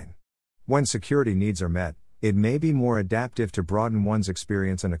 2009. When security needs are met, it may be more adaptive to broaden one's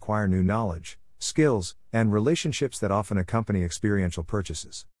experience and acquire new knowledge, skills, and relationships that often accompany experiential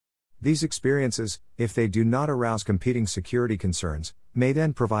purchases. These experiences, if they do not arouse competing security concerns, may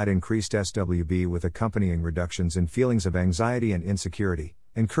then provide increased SWB with accompanying reductions in feelings of anxiety and insecurity,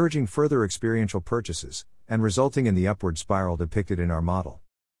 encouraging further experiential purchases, and resulting in the upward spiral depicted in our model.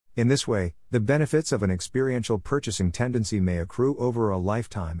 In this way, the benefits of an experiential purchasing tendency may accrue over a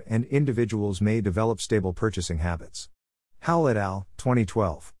lifetime and individuals may develop stable purchasing habits. Howell et al.,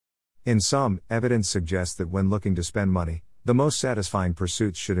 2012. In sum, evidence suggests that when looking to spend money, the most satisfying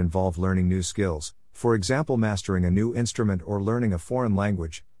pursuits should involve learning new skills, for example mastering a new instrument or learning a foreign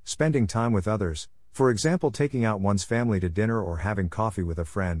language, spending time with others, for example taking out one's family to dinner or having coffee with a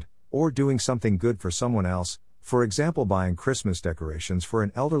friend, or doing something good for someone else, for example buying Christmas decorations for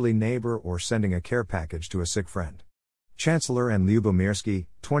an elderly neighbor or sending a care package to a sick friend. Chancellor and Lyubomirsky,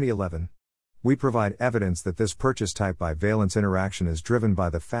 2011. We provide evidence that this purchase type bivalence interaction is driven by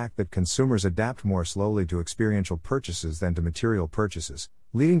the fact that consumers adapt more slowly to experiential purchases than to material purchases,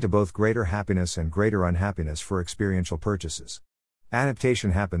 leading to both greater happiness and greater unhappiness for experiential purchases.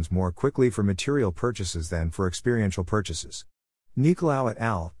 Adaptation happens more quickly for material purchases than for experiential purchases. Nicolau et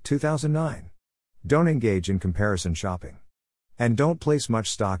al., 2009. Don't engage in comparison shopping. And don't place much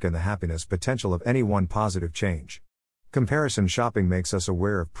stock in the happiness potential of any one positive change. Comparison shopping makes us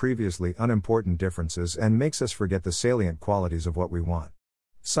aware of previously unimportant differences and makes us forget the salient qualities of what we want.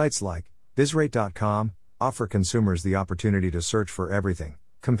 Sites like bizrate.com offer consumers the opportunity to search for everything,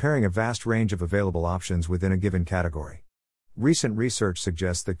 comparing a vast range of available options within a given category. Recent research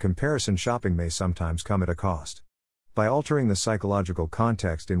suggests that comparison shopping may sometimes come at a cost. By altering the psychological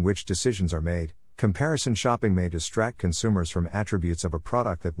context in which decisions are made, comparison shopping may distract consumers from attributes of a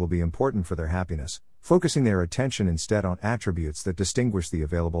product that will be important for their happiness, focusing their attention instead on attributes that distinguish the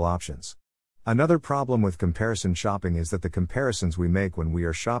available options. Another problem with comparison shopping is that the comparisons we make when we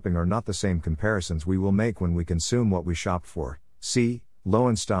are shopping are not the same comparisons we will make when we consume what we shopped for. See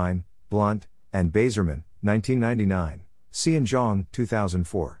Lowenstein, Blunt, and Bazerman, 1999, Xian Zhang,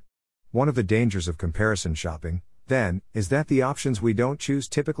 2004. One of the dangers of comparison shopping, then, is that the options we don't choose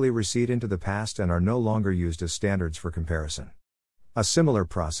typically recede into the past and are no longer used as standards for comparison. A similar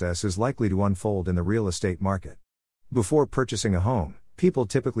process is likely to unfold in the real estate market. Before purchasing a home, people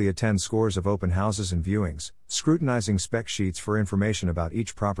typically attend scores of open houses and viewings, scrutinizing spec sheets for information about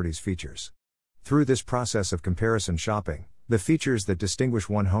each property's features. Through this process of comparison shopping, the features that distinguish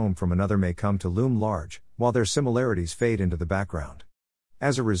one home from another may come to loom large, while their similarities fade into the background.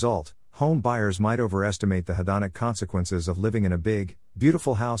 As a result, home buyers might overestimate the hedonic consequences of living in a big,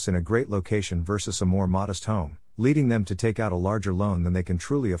 beautiful house in a great location versus a more modest home, leading them to take out a larger loan than they can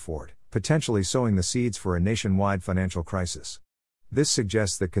truly afford, potentially sowing the seeds for a nationwide financial crisis. This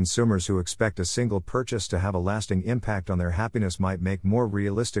suggests that consumers who expect a single purchase to have a lasting impact on their happiness might make more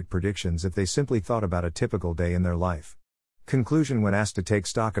realistic predictions if they simply thought about a typical day in their life. Conclusion: when asked to take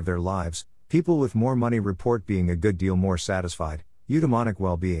stock of their lives, people with more money report being a good deal more satisfied, eudaimonic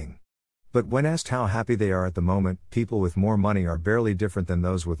well-being. But when asked how happy they are at the moment, people with more money are barely different than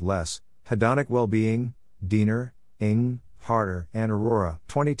those with less, hedonic well-being. Diener, Ng, Harder, and Aurora,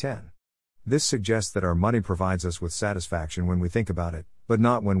 2010. This suggests that our money provides us with satisfaction when we think about it, but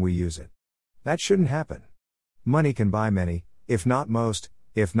not when we use it. That shouldn't happen. Money can buy many, if not most,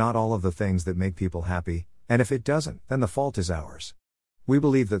 if not all of the things that make people happy, and if it doesn't, then the fault is ours. We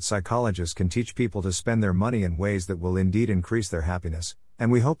believe that psychologists can teach people to spend their money in ways that will indeed increase their happiness,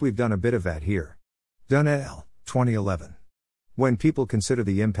 and we hope we've done a bit of that here. Dunn et al., 2011. When people consider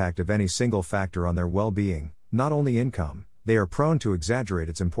the impact of any single factor on their well-being, not only income, they are prone to exaggerate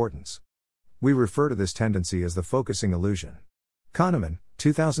its importance. We refer to this tendency as the focusing illusion. Kahneman,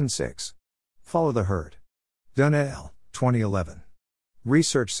 2006. Follow the herd. Dunn et al., 2011.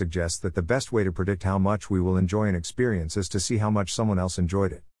 Research suggests that the best way to predict how much we will enjoy an experience is to see how much someone else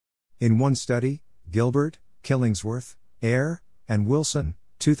enjoyed it. In one study, Gilbert, Killingsworth, Eyre, and Wilson,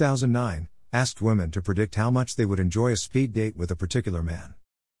 2009, asked women to predict how much they would enjoy a speed date with a particular man.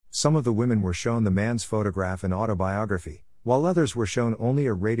 Some of the women were shown the man's photograph and autobiography, while others were shown only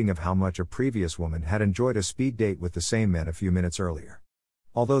a rating of how much a previous woman had enjoyed a speed date with the same man a few minutes earlier.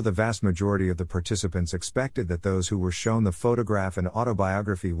 Although the vast majority of the participants expected that those who were shown the photograph and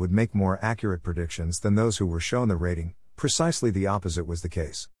autobiography would make more accurate predictions than those who were shown the rating, precisely the opposite was the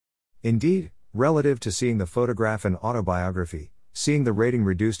case. Indeed, relative to seeing the photograph and autobiography, seeing the rating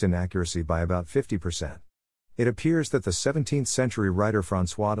reduced in accuracy by about 50%. It appears that the 17th century writer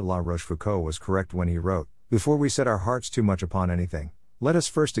François de la Rochefoucauld was correct when he wrote, "Before we set our hearts too much upon anything, let us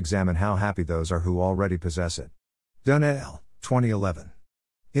first examine how happy those are who already possess it." Dunn et al., 2011.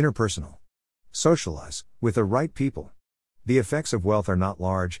 Interpersonal. Socialize with the right people. The effects of wealth are not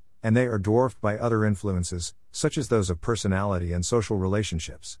large, and they are dwarfed by other influences, such as those of personality and social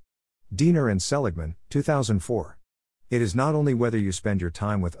relationships. Diener and Seligman, 2004. It is not only whether you spend your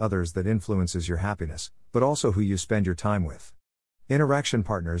time with others that influences your happiness, but also who you spend your time with. Interaction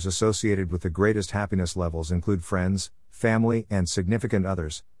partners associated with the greatest happiness levels include friends, family, and significant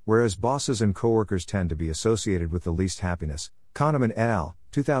others, whereas bosses and coworkers tend to be associated with the least happiness. Kahneman et al.,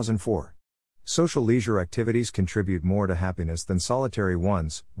 2004. Social leisure activities contribute more to happiness than solitary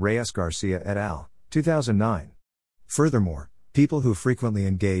ones. Reyes Garcia et al., 2009. Furthermore, people who frequently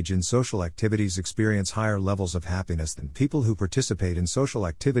engage in social activities experience higher levels of happiness than people who participate in social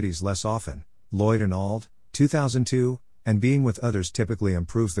activities less often. Lloyd and Ald, 2002. And being with others typically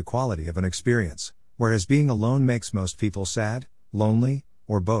improves the quality of an experience, whereas being alone makes most people sad, lonely,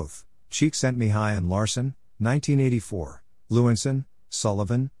 or both. Csikszentmihalyi and Larson, 1984. Lewinson,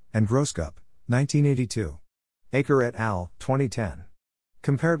 Sullivan, and Groskup, 1982. Aker et al., 2010.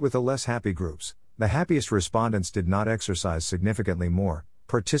 Compared with the less happy groups, the happiest respondents did not exercise significantly more,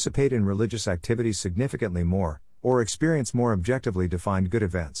 participate in religious activities significantly more, or experience more objectively defined good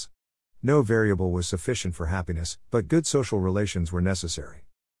events. No variable was sufficient for happiness, but good social relations were necessary.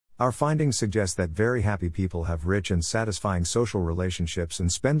 Our findings suggest that very happy people have rich and satisfying social relationships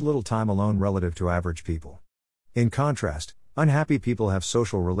and spend little time alone relative to average people. In contrast, unhappy people have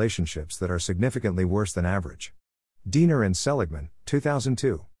social relationships that are significantly worse than average. Diener and Seligman,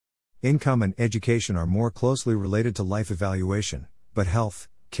 2002. Income and education are more closely related to life evaluation, but health,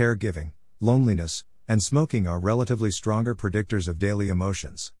 caregiving, loneliness, and smoking are relatively stronger predictors of daily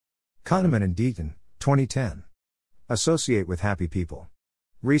emotions. Kahneman and Deaton, 2010. Associate with happy people.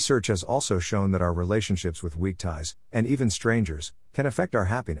 Research has also shown that our relationships with weak ties, and even strangers, can affect our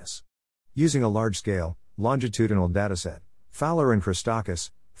happiness. Using a large-scale, longitudinal dataset, Fowler and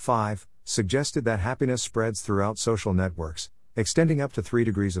Christakis, 5, suggested that happiness spreads throughout social networks, extending up to 3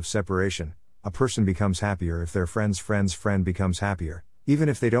 degrees of separation. A person becomes happier if their friend's friend's friend becomes happier, even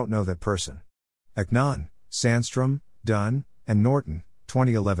if they don't know that person. Aknon, Sandstrom, Dunn, and Norton,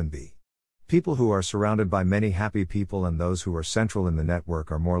 2011b. People who are surrounded by many happy people and those who are central in the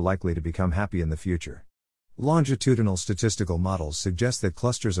network are more likely to become happy in the future. Longitudinal statistical models suggest that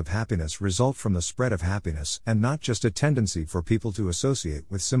clusters of happiness result from the spread of happiness and not just a tendency for people to associate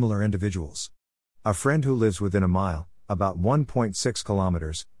with similar individuals. A friend who lives within a mile, about 1.6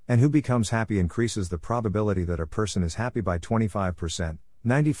 kilometers, and who becomes happy increases the probability that a person is happy by 25%,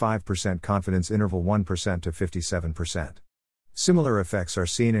 95% confidence interval 1% to 57%. Similar effects are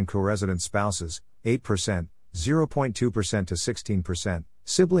seen in co-resident spouses, 8%, 0.2% to 16%,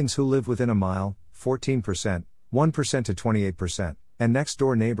 siblings who live within a mile, 14%, 1% to 28%, and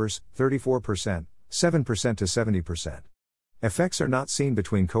next-door neighbors, 34%, 7% to 70%. Effects are not seen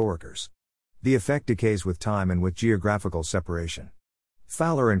between coworkers. The effect decays with time and with geographical separation.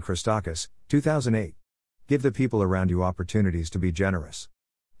 Fowler and Christakis, 2008. Give the people around you opportunities to be generous.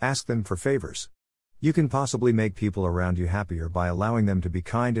 Ask them for favors. You can possibly make people around you happier by allowing them to be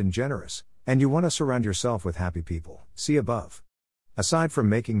kind and generous, and you want to surround yourself with happy people, see above. Aside from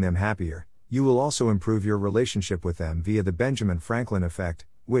making them happier, you will also improve your relationship with them via the Benjamin Franklin effect,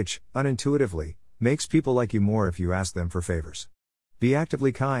 which, unintuitively, makes people like you more if you ask them for favors. Be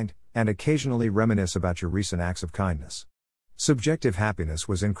actively kind, and occasionally reminisce about your recent acts of kindness. Subjective happiness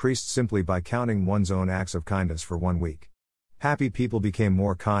was increased simply by counting one's own acts of kindness for 1 week. Happy people became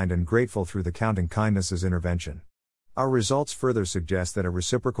more kind and grateful through the counting kindnesses intervention. Our results further suggest that a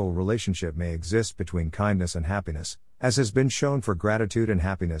reciprocal relationship may exist between kindness and happiness, as has been shown for gratitude and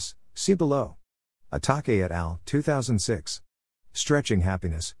happiness, see below. Atake et al., 2006. Stretching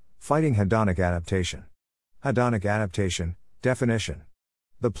happiness, fighting hedonic adaptation. Hedonic adaptation, definition.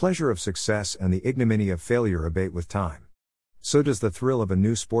 The pleasure of success and the ignominy of failure abate with time. So does the thrill of a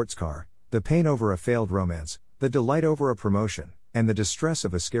new sports car, the pain over a failed romance, the delight over a promotion, and the distress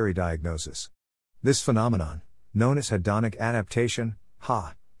of a scary diagnosis. This phenomenon, known as hedonic adaptation,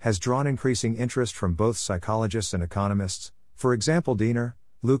 HA, has drawn increasing interest from both psychologists and economists, for example Diener,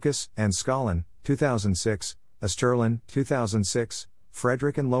 Lucas, and Skolin, 2006, Oesterlin, 2006,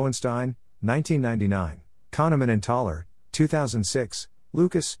 Frederick and Lowenstein, 1999, Kahneman and Thaler, 2006,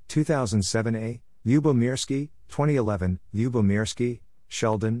 Lucas, 2007a, Lyubomirsky, 2011, Lyubomirsky,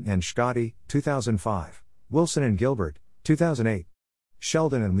 Sheldon and Scotty, 2005, Wilson and Gilbert, 2008.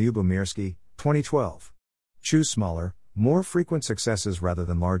 Sheldon and Lyubomirsky, 2012. Choose smaller, more frequent successes rather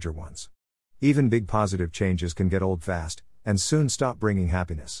than larger ones. Even big positive changes can get old fast, and soon stop bringing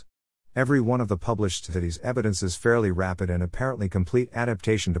happiness. Every one of the published studies evidences fairly rapid and apparently complete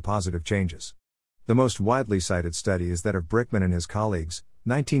adaptation to positive changes. The most widely cited study is that of Brickman and his colleagues,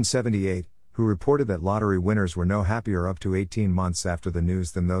 1978, who reported that lottery winners were no happier up to 18 months after the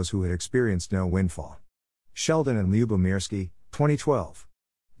news than those who had experienced no windfall. Sheldon and Lyubomirsky, 2012.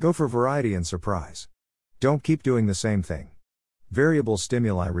 Go for variety and surprise. Don't keep doing the same thing. Variable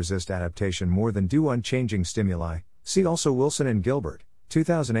stimuli resist adaptation more than do unchanging stimuli, see also Wilson and Gilbert,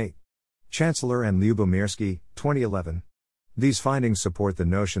 2008. Chancellor and Lyubomirsky, 2011. These findings support the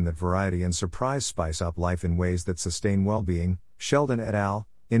notion that variety and surprise spice up life in ways that sustain well-being. Sheldon et al.,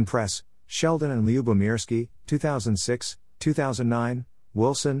 in Press, Sheldon and Lyubomirsky, 2006, 2009,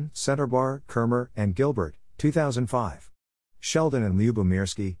 Wilson, Centerbar, Kermer, and Gilbert, 2005. Sheldon and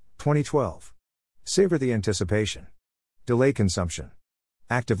Lyubomirsky, 2012. Savor the anticipation. Delay consumption.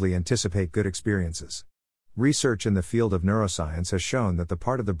 Actively anticipate good experiences. Research in the field of neuroscience has shown that the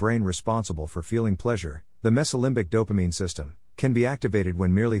part of the brain responsible for feeling pleasure, the mesolimbic dopamine system, can be activated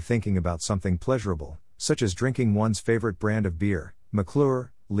when merely thinking about something pleasurable, such as drinking one's favorite brand of beer,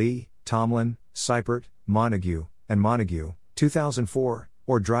 McClure, Lee, Tomlin, Seipert, Montague, and Montague, 2004,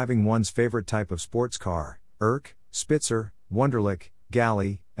 or driving one's favorite type of sports car, Erk, Spitzer, Wunderlich,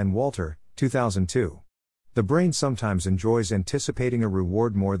 Galley, and Walter, 2002. The brain sometimes enjoys anticipating a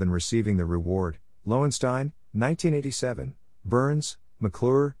reward more than receiving the reward. Lowenstein, 1987, Burns,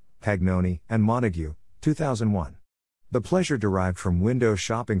 McClure, Pagnoni, and Montague, 2001. The pleasure derived from window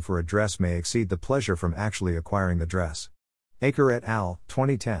shopping for a dress may exceed the pleasure from actually acquiring the dress. Aker et al.,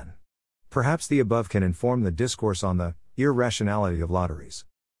 2010. Perhaps the above can inform the discourse on the irrationality of lotteries.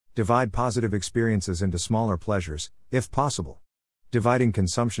 Divide positive experiences into smaller pleasures, if possible. Dividing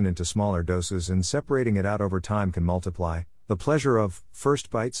consumption into smaller doses and separating it out over time can multiply the pleasure of first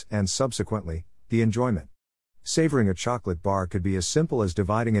bites and subsequently the enjoyment. Savoring a chocolate bar could be as simple as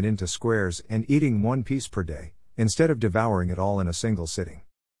dividing it into squares and eating one piece per day, instead of devouring it all in a single sitting.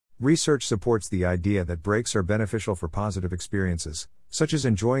 Research supports the idea that breaks are beneficial for positive experiences, such as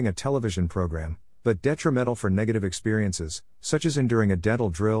enjoying a television program, but detrimental for negative experiences, such as enduring a dental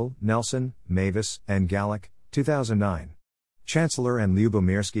drill. Nelson, Mavis, and Gallick, 2009. Chancellor and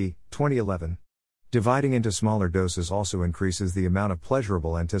Lyubomirsky, 2011. Dividing into smaller doses also increases the amount of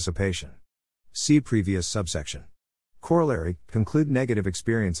pleasurable anticipation. See previous subsection. Corollary, conclude negative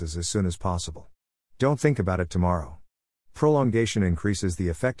experiences as soon as possible. Don't think about it tomorrow. Prolongation increases the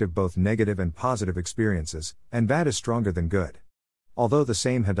effect of both negative and positive experiences, and bad is stronger than good. Although the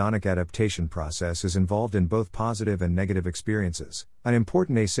same hedonic adaptation process is involved in both positive and negative experiences, an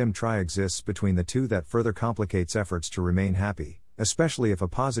important asymmetry exists between the two that further complicates efforts to remain happy, especially if a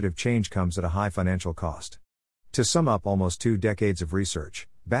positive change comes at a high financial cost. To sum up almost 2 decades of research,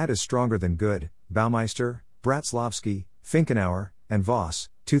 bad is stronger than good, Baumeister, Bratzlovsky, Finkenauer, and Voss,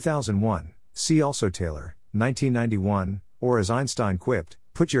 2001. See also Taylor, 1991, or as Einstein quipped,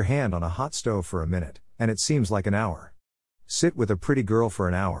 put your hand on a hot stove for a minute, and it seems like an hour. Sit with a pretty girl for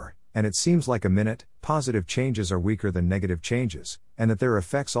an hour, and it seems like a minute. Positive changes are weaker than negative changes, and that their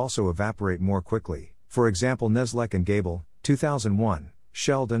effects also evaporate more quickly. For example, Nesleck and Gable, 2001,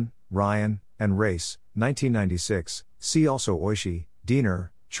 Sheldon, Ryan, and Race, 1996, see also Oishi,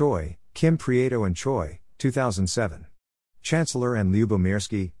 Diener, Choi, Kim Prieto and Choi, 2007. Chancellor and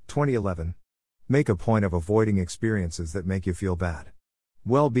Lyubomirsky, 2011. Make a point of avoiding experiences that make you feel bad.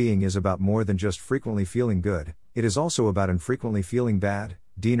 Well-being is about more than just frequently feeling good, it is also about infrequently feeling bad.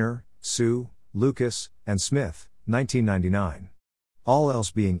 Diener, Sue, Lucas, and Smith, 1999. All else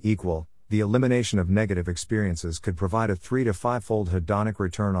being equal, the elimination of negative experiences could provide a 3 to 5-fold hedonic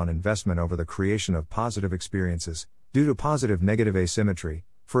return on investment over the creation of positive experiences, due to positive-negative asymmetry.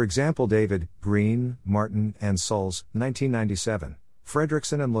 For example, David, Green, Martin, and Sulz, 1997,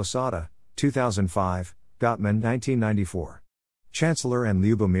 Fredrickson and Losada, 2005, Gottman, 1994. Chancellor and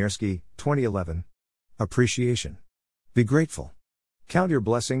Lyubomirsky, 2011. Appreciation. Be grateful. Count your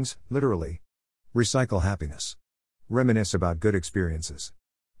blessings, literally. Recycle happiness. Reminisce about good experiences.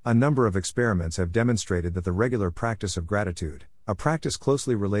 A number of experiments have demonstrated that the regular practice of gratitude, a practice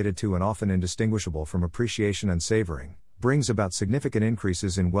closely related to and often indistinguishable from appreciation and savoring, brings about significant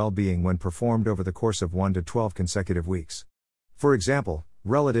increases in well-being when performed over the course of 1 to 12 consecutive weeks. For example,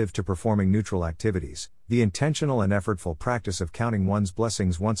 relative to performing neutral activities, the intentional and effortful practice of counting one's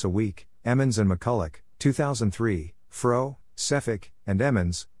blessings once a week, Emmons and McCulloch, 2003, Froh, Sefik, and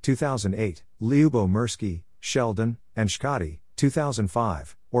Emmons, 2008, Lyubomirsky, Sheldon, and Shkati,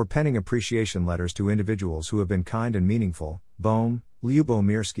 2005, or penning appreciation letters to individuals who have been kind and meaningful, Bohm,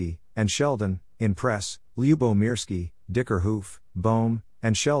 Lyubomirsky, and Sheldon, in press, Lyubomirsky, Dickerhoof, Bohm,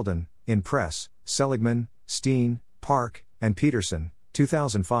 and Sheldon, in press, Seligman, Steen, Park, and Peterson,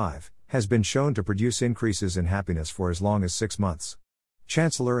 2005, has been shown to produce increases in happiness for as long as 6 months.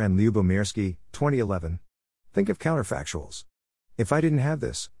 Chancellor and Lyubomirsky, 2011. Think of counterfactuals. If I didn't have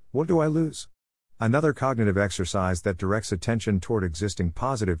this, what do I lose? Another cognitive exercise that directs attention toward existing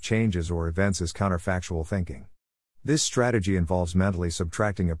positive changes or events is counterfactual thinking. This strategy involves mentally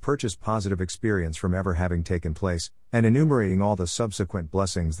subtracting a purchased positive experience from ever having taken place, and enumerating all the subsequent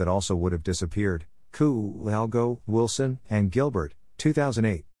blessings that also would have disappeared. Koo, Lalgo, Wilson, and Gilbert,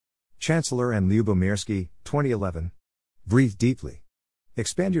 2008. Chancellor and Lyubomirsky, 2011. Breathe deeply.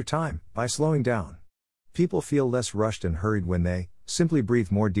 Expand your time by slowing down. People feel less rushed and hurried when they simply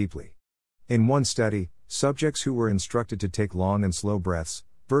breathe more deeply. In one study, subjects who were instructed to take long and slow breaths,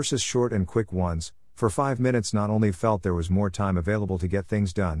 versus short and quick ones, for 5 minutes not only felt there was more time available to get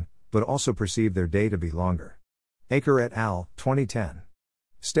things done, but also perceived their day to be longer. Aker et al., 2010.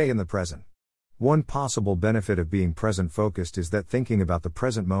 Stay in the present. One possible benefit of being present-focused is that thinking about the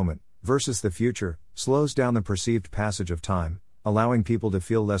present moment, versus the future, slows down the perceived passage of time, allowing people to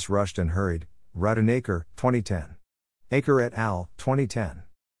feel less rushed and hurried. Rademacher, 2010. Aker et al., 2010.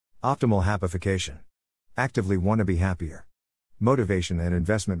 Optimal happification. Actively want to be happier. Motivation and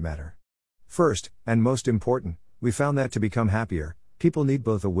investment matter. First, and most important, we found that to become happier, people need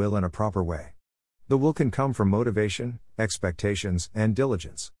both a will and a proper way. The will can come from motivation, expectations, and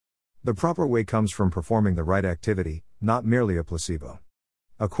diligence. The proper way comes from performing the right activity, not merely a placebo.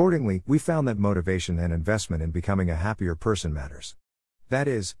 Accordingly, we found that motivation and investment in becoming a happier person matters. That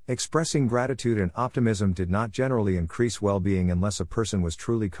is, expressing gratitude and optimism did not generally increase well-being unless a person was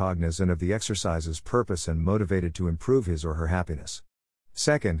truly cognizant of the exercise's purpose and motivated to improve his or her happiness.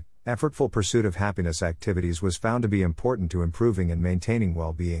 Second, effortful pursuit of happiness activities was found to be important to improving and maintaining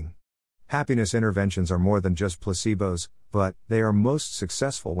well-being. Happiness interventions are more than just placebos, but they are most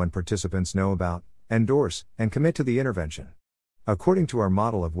successful when participants know about, endorse, and commit to the intervention. According to our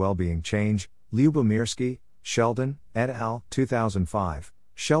model of well-being change, Lyubomirsky, Sheldon, et al., 2005,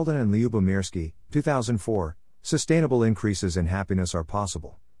 Sheldon and Lyubomirsky, 2004, sustainable increases in happiness are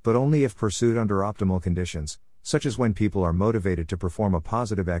possible, but only if pursued under optimal conditions, such as when people are motivated to perform a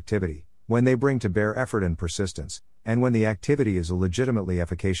positive activity, when they bring to bear effort and persistence, and when the activity is a legitimately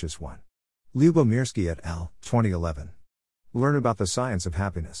efficacious one. Lyubomirsky et al., 2011. Learn about the science of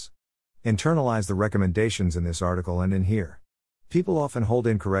happiness. Internalize the recommendations in this article and in here. People often hold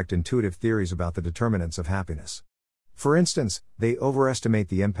incorrect intuitive theories about the determinants of happiness. For instance, they overestimate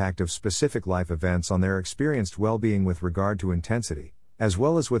the impact of specific life events on their experienced well-being with regard to intensity, as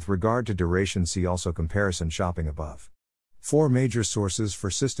well as with regard to duration. See also comparison shopping above. 4 major sources for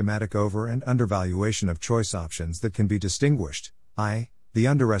systematic over- and undervaluation of choice options that can be distinguished. I. The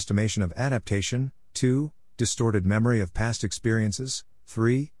underestimation of adaptation. 2. distorted memory of past experiences,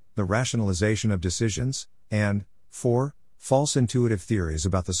 3. the rationalization of decisions, and 4. false intuitive theories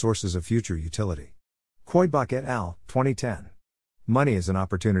about the sources of future utility. Koibach et al., 2010. Money is an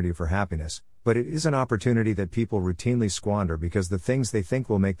opportunity for happiness, but it is an opportunity that people routinely squander because the things they think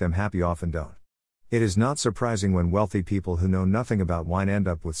will make them happy often don't. It is not surprising when wealthy people who know nothing about wine end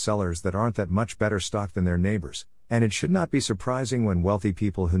up with cellars that aren't that much better stocked than their neighbors, and it should not be surprising when wealthy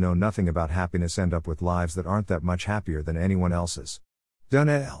people who know nothing about happiness end up with lives that aren't that much happier than anyone else's. Dunn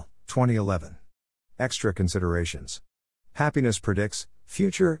et al., 2011. Extra considerations. Happiness predicts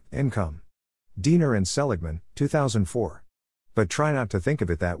future income. Diener and Seligman, 2004. But try not to think of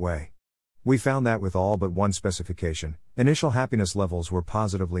it that way. We found that with all but one specification, initial happiness levels were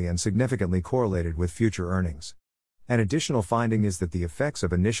positively and significantly correlated with future earnings. An additional finding is that the effects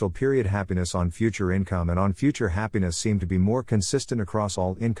of initial period happiness on future income and on future happiness seem to be more consistent across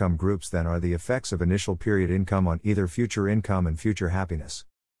all income groups than are the effects of initial period income on either future income and future happiness.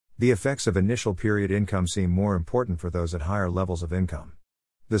 The effects of initial period income seem more important for those at higher levels of income.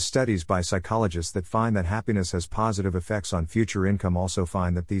 The studies by psychologists that find that happiness has positive effects on future income also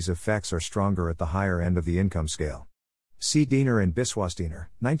find that these effects are stronger at the higher end of the income scale. See Diener and Biswas-Diener,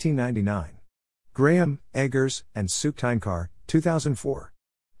 1999. Graham, Eggers, and Sukteinkar, 2004.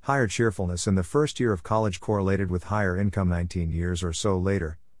 Higher cheerfulness in the first year of college correlated with higher income 19 years or so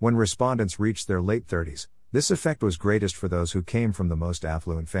later, when respondents reached their late 30s. This effect was greatest for those who came from the most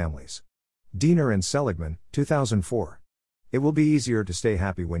affluent families. Diener and Seligman, 2004. It will be easier to stay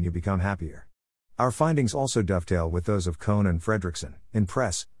happy when you become happier. Our findings also dovetail with those of Cohn and Fredrickson, in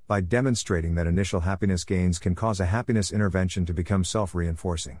Press, by demonstrating that initial happiness gains can cause a happiness intervention to become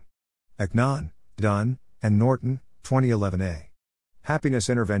self-reinforcing. Aknon, Dunn, and Norton, 2011a. Happiness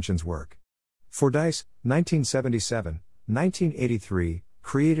Interventions Work. Fordyce, 1977, 1983,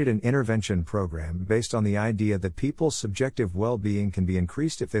 created an intervention program based on the idea that people's subjective well-being can be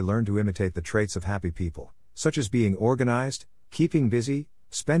increased if they learn to imitate the traits of happy people, such as being organized, keeping busy,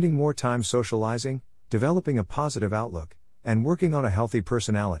 spending more time socializing, developing a positive outlook, and working on a healthy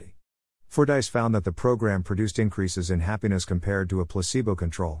personality. Fordyce found that the program produced increases in happiness compared to a placebo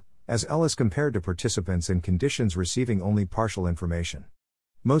control, as well as compared to participants in conditions receiving only partial information.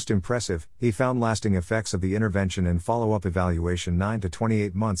 Most impressive, he found lasting effects of the intervention in follow-up evaluation 9 to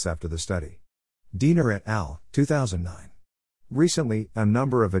 28 months after the study. Diener et al., 2009. Recently, a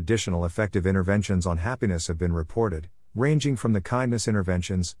number of additional effective interventions on happiness have been reported, ranging from the kindness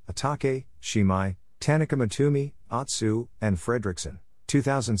interventions, Atake, Shimai, Tanaka-Matumi, Atsu, and Fredrickson,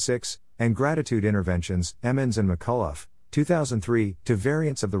 2006, and gratitude interventions, Emmons and McCullough, 2003, to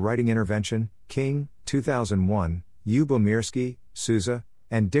variants of the writing intervention, King, 2001, Yubomirsky, Souza,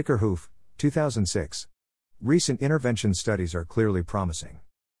 and Dickerhoof, 2006. Recent intervention studies are clearly promising.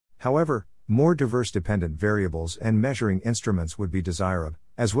 However, more diverse dependent variables and measuring instruments would be desirable,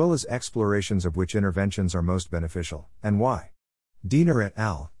 as well as explorations of which interventions are most beneficial, and why. Diener et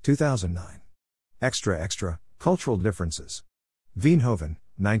al., 2009. Extra, cultural differences. Veenhoven,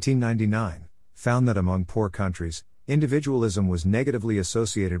 1999, found that among poor countries, individualism was negatively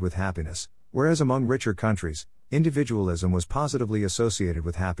associated with happiness, whereas among richer countries, individualism was positively associated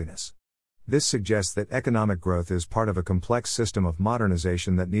with happiness. This suggests that economic growth is part of a complex system of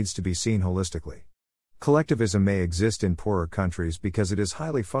modernization that needs to be seen holistically. Collectivism may exist in poorer countries because it is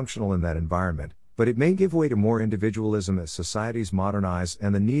highly functional in that environment, but it may give way to more individualism as societies modernize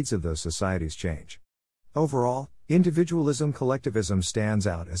and the needs of those societies change. Overall, individualism-collectivism stands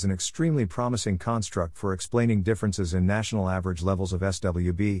out as an extremely promising construct for explaining differences in national average levels of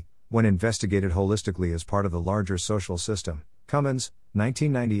SWB, when investigated holistically as part of the larger social system. Cummins,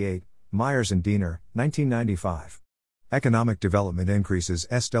 1998, Myers and Diener, 1995. Economic development increases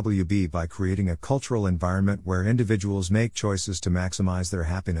SWB by creating a cultural environment where individuals make choices to maximize their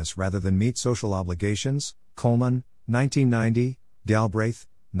happiness rather than meet social obligations. Coleman, 1990, Galbraith,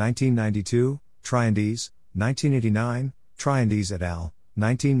 1992, Triandes, 1989, Triandes et al.,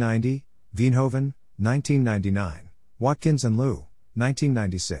 1990, Veenhoven, 1999, Watkins and Liu,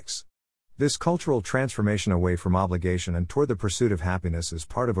 1996. This cultural transformation away from obligation and toward the pursuit of happiness is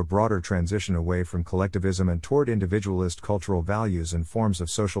part of a broader transition away from collectivism and toward individualist cultural values and forms of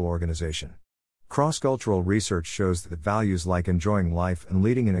social organization. Cross-cultural research shows that values like enjoying life and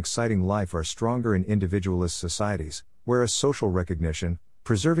leading an exciting life are stronger in individualist societies, whereas social recognition,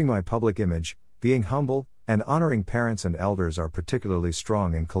 preserving my public image, being humble, and honoring parents and elders are particularly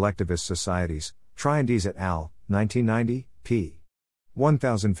strong in collectivist societies. Triandes et al., 1990, p.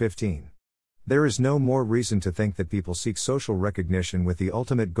 1015. There is no more reason to think that people seek social recognition with the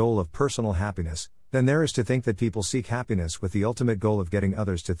ultimate goal of personal happiness, than there is to think that people seek happiness with the ultimate goal of getting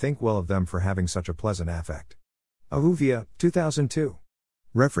others to think well of them for having such a pleasant affect. Ahuvia, 2002.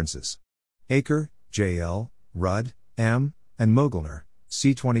 References: Aker, J.L., Rudd, M., and Mogelner,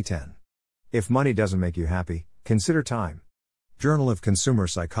 C. 2010. If Money Doesn't Make You Happy, Consider Time. Journal of Consumer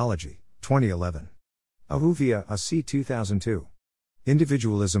Psychology, 2011. Ahuvia, A. C. 2002.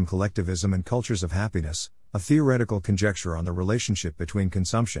 Individualism, Collectivism and Cultures of Happiness, a Theoretical Conjecture on the Relationship Between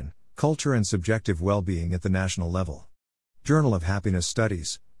Consumption, Culture and Subjective Well-Being at the National Level. Journal of Happiness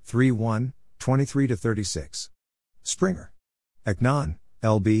Studies, 3-1, 23-36. Springer. Ekman,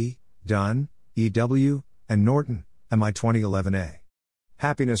 L.B., Dunn, E.W., and Norton, M.I. 2011a.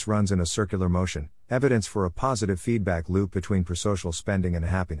 Happiness Runs in a Circular Motion, Evidence for a Positive Feedback Loop Between Prosocial Spending and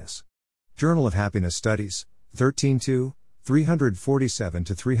Happiness. Journal of Happiness Studies, 13-2,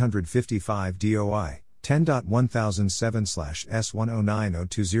 347-355 DOI,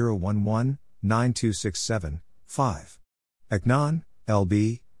 10.1007/S10902011, 9267, 5. Ekman,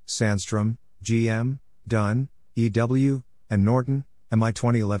 L.B., Sandstrom, G.M., Dunn, E.W., and Norton, M.I.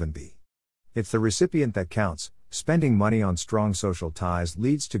 2011b. It's the recipient that counts. Spending money on strong social ties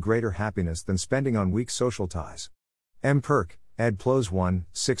leads to greater happiness than spending on weak social ties. M. Perk, ed. Plos 1,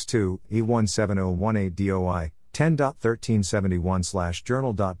 62, E17018 DOI,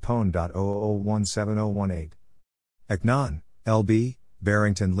 10.1371/journal.pwn.0017018. Ekman, L.B.,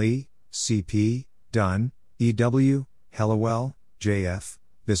 Barrington Lee, C.P., Dunn, E.W., Hellawell, J.F.,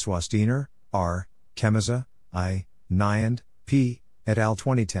 Biswas-Diener, R., Kemiza, I., Nyand, P., et al.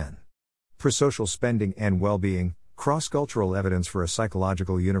 2010. Prosocial Spending and Well-Being, Cross-Cultural Evidence for a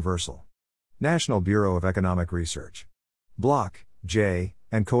Psychological Universal. National Bureau of Economic Research. Block, J.,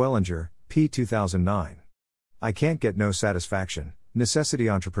 and Coellinger, P. 2009. I Can't Get No Satisfaction, Necessity,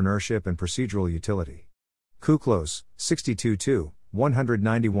 Entrepreneurship and Procedural Utility. Kuklos, 62-2,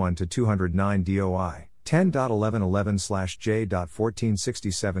 191-209 DOI,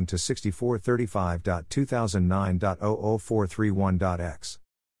 10.1111/J.1467-6435.2009.00431.x.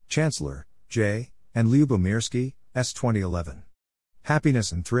 Chancellor, J., and Lyubomirsky, S. 2011.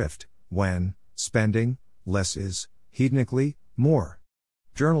 Happiness and Thrift, When Spending Less is, Hedonically, More.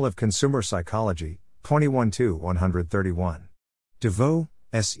 Journal of Consumer Psychology, 21-131. DeVoe,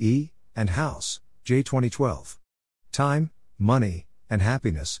 S.E., and House, J. 2012. Time, Money, and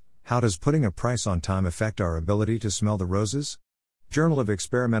Happiness, How Does Putting a Price on Time Affect Our Ability to Smell the Roses? Journal of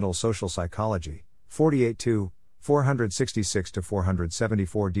Experimental Social Psychology, 48-2,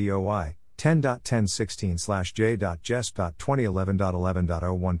 466-474 DOI,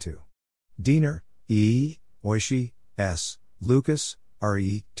 10.1016/J.Jesp.2011.11.012. Diener, E., Oishi, S., Lucas,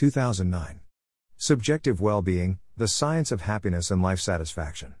 R.E., 2009. Subjective Well-Being, The Science of Happiness and Life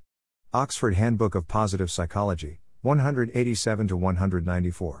Satisfaction. Oxford Handbook of Positive Psychology,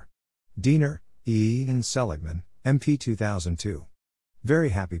 187-194. Diener, E. and Seligman, M.P. 2002. Very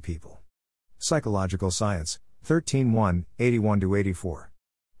Happy People. Psychological Science, 13-1, 81-84.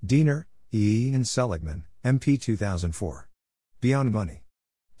 Diener, E. and Seligman, M.P. 2004. Beyond Money.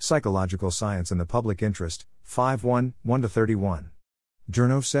 Psychological Science and the Public Interest, 5-1, 1-31.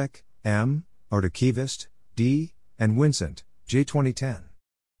 Jernovsek, M., Otakivist, D., and Vincent, J. 2010.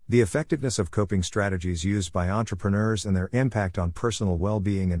 The Effectiveness of Coping Strategies Used by Entrepreneurs and Their Impact on Personal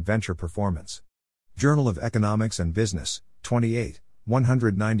Well-Being and Venture Performance. Journal of Economics and Business, 28,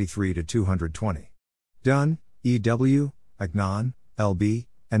 193-220. Dunn, E.W., Ekman, L.B.,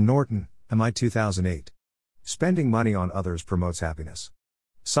 and Norton, M.I. 2008. Spending Money on Others Promotes Happiness.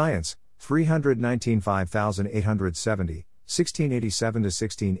 Science, 319 5870,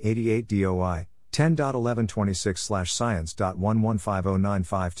 1687-1688 DOI,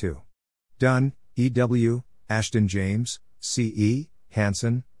 10.1126/science.11500952. Dunn, E.W., Ashton James, C.E.,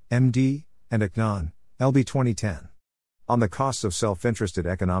 Hansen, M.D., and Ekman, L.B. 2010. On the Costs of Self-Interested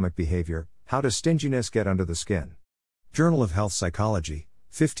Economic Behavior, How Does Stinginess Get Under the Skin? Journal of Health Psychology,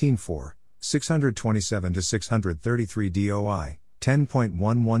 15-4, 627-633 DOI,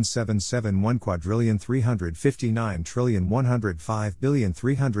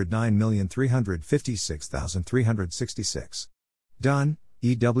 10.1177/1,359,305,309,356,366. Dunn,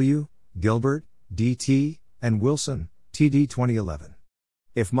 E.W., Gilbert, D.T., and Wilson, T.D. 2011.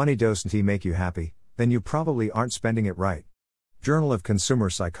 If money doesn't make you happy, then you probably aren't spending it right. Journal of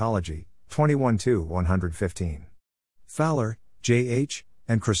Consumer Psychology, 21-115. Fowler, J.H.,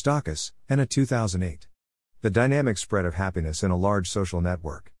 and Christakis, Anna 2008. The Dynamic Spread of Happiness in a Large Social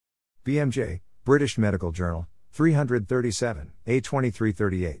Network. BMJ, British Medical Journal, 337,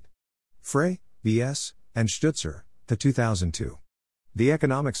 A2338. Frey, B.S., and Stutzer, the 2002. The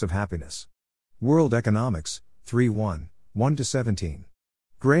Economics of Happiness. World Economics, 3:1, 1-17.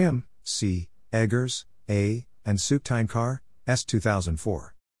 Graham, C., Eggers, A., and Sukteinkar, S.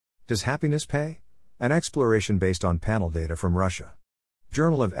 2004. Does Happiness Pay? An exploration based on panel data from Russia.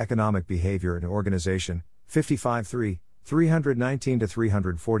 Journal of Economic Behavior and Organization, 55-3,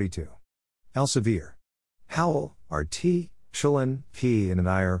 319-342. Elsevier. Howell, R.T., Schillen, P. and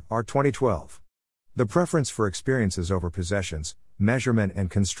Iyer, R. 2012. The Preference for Experiences Over Possessions, Measurement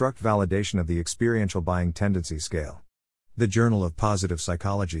and Construct Validation of the Experiential Buying Tendency Scale. The Journal of Positive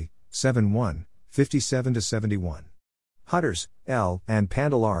Psychology, 7-1, 57-71. Hutters, L. and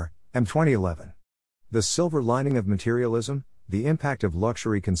Pandalar, M. 2011. The Silver Lining of Materialism, The Impact of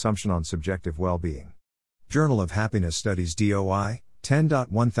Luxury Consumption on Subjective Well Being. Journal of Happiness Studies DOI,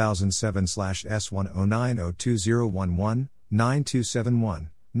 10.1007/S10902011, 9271,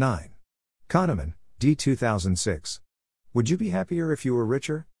 9. Kahneman, D. 2006. Would you be happier if you were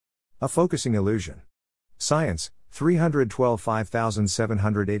richer? A Focusing Illusion. Science, 312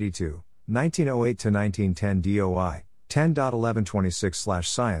 5782, 1908-1910 DOI,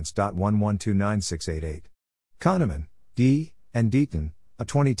 10.1126/science.11296888. Kahneman, D., and Deaton, A.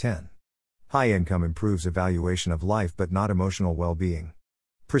 2010. High Income Improves Evaluation of Life but Not Emotional Well-Being.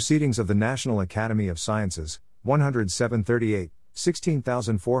 Proceedings of the National Academy of Sciences, 10738,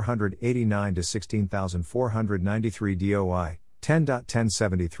 16489-16493 DOI,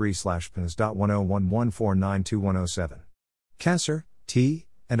 10.1073/PNS.1011492107. Kasser, T.,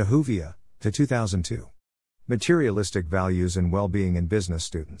 and Ahuvia, to 2002. Materialistic Values and Well-Being in Business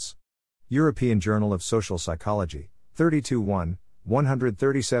Students. European Journal of Social Psychology, 32-1,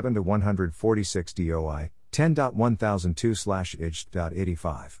 137-146 DOI,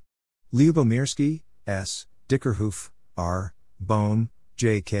 10.1002/ij.85. Lyubomirsky, S., Dickerhoof, R., Bohm,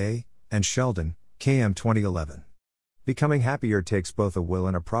 J.K., and Sheldon, K.M. 2011. Becoming Happier Takes Both a Will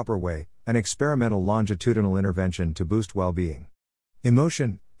and a Proper Way, an experimental longitudinal intervention to boost well-being.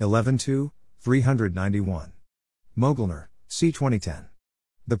 Emotion, 11-2, 391. Mogelner, C. 2010.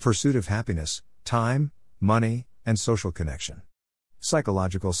 The Pursuit of Happiness, Time, Money, and Social Connection.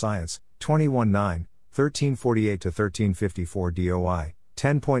 Psychological Science, 21-9, 1348-1354 DOI,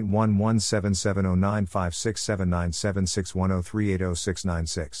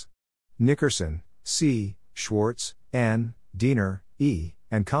 10.11770956797610380696. Nickerson, C., Schwartz, N., Diener, E.,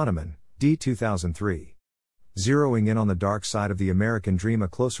 and Kahneman, D. 2003. Zeroing in on the dark side of the American dream, a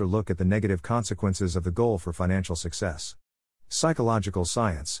closer look at the negative consequences of the goal for financial success. Psychological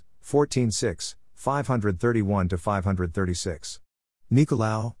Science, 14-6, 531-536.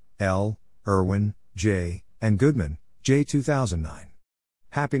 Nicolau, L., Irwin, J., and Goodman, J. 2009.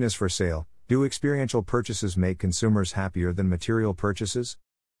 Happiness for Sale, Do Experiential Purchases Make Consumers Happier Than Material Purchases?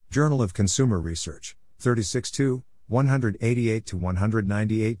 Journal of Consumer Research, 36-2,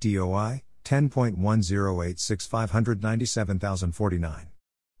 188-198 DOI, 10.1086597049.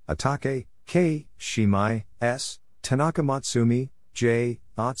 Atake, K., Shimai, S., Tanaka Matsumi, J.,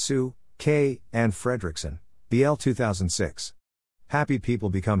 Atsu, K., and Fredrickson, BL 2006. Happy People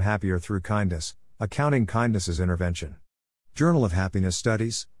Become Happier Through Kindness, Accounting Kindness as Intervention. Journal of Happiness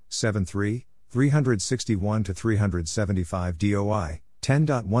Studies, 7-3, 361-375 DOI,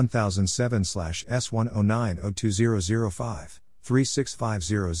 10.1007/S10902005,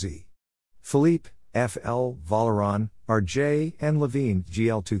 3650Z. Philippe, F. L., Valeron, R. J., and Levine,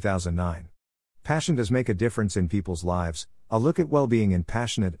 GL 2009. Passion Does Make a Difference in People's Lives, a look at well-being in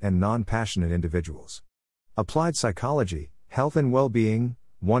passionate and non-passionate individuals. Applied Psychology, Health and Well-Being,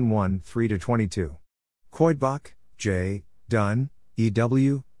 1-1, 3-22. Koidbach, J., Dunn, E.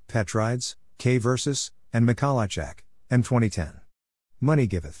 W., Petrides, K. Versus, and Mikalachak, M. 2010. Money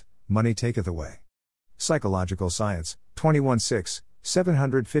Giveth, Money Taketh Away. Psychological Science, 21-6,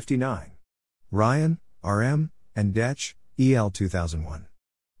 759. Ryan, R. M., and Detch, E. L. 2001.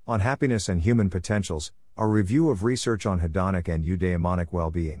 On Happiness and Human Potentials, a review of research on hedonic and eudaimonic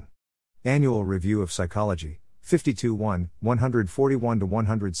well-being. Annual Review of Psychology, 52-1,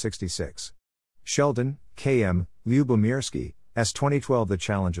 141-166. Sheldon, K. M., Lyubomirsky, S. 2012. The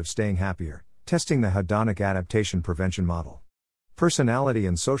Challenge of Staying Happier, Testing the Hedonic Adaptation Prevention Model. Personality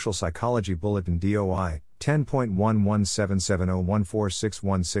and Social Psychology Bulletin DOI,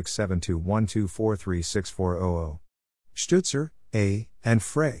 10.11770146167212436400. Stutzer, A., and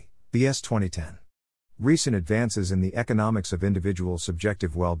Frey, B.S. 2010. Recent Advances in the Economics of Individual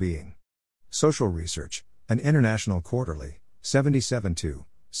Subjective Well-Being. Social Research, an International Quarterly, 77-2,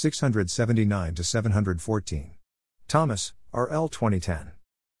 679-714. Thomas, R. L. 2010.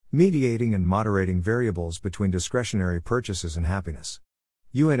 Mediating and Moderating Variables Between Discretionary Purchases and Happiness.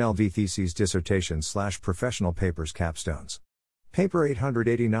 UNLV Theses Dissertations / Professional Papers Capstones. Paper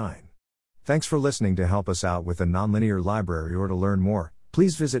 889. Thanks for listening. To help us out with the Nonlinear Library or to learn more,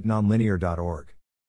 please visit nonlinear.org.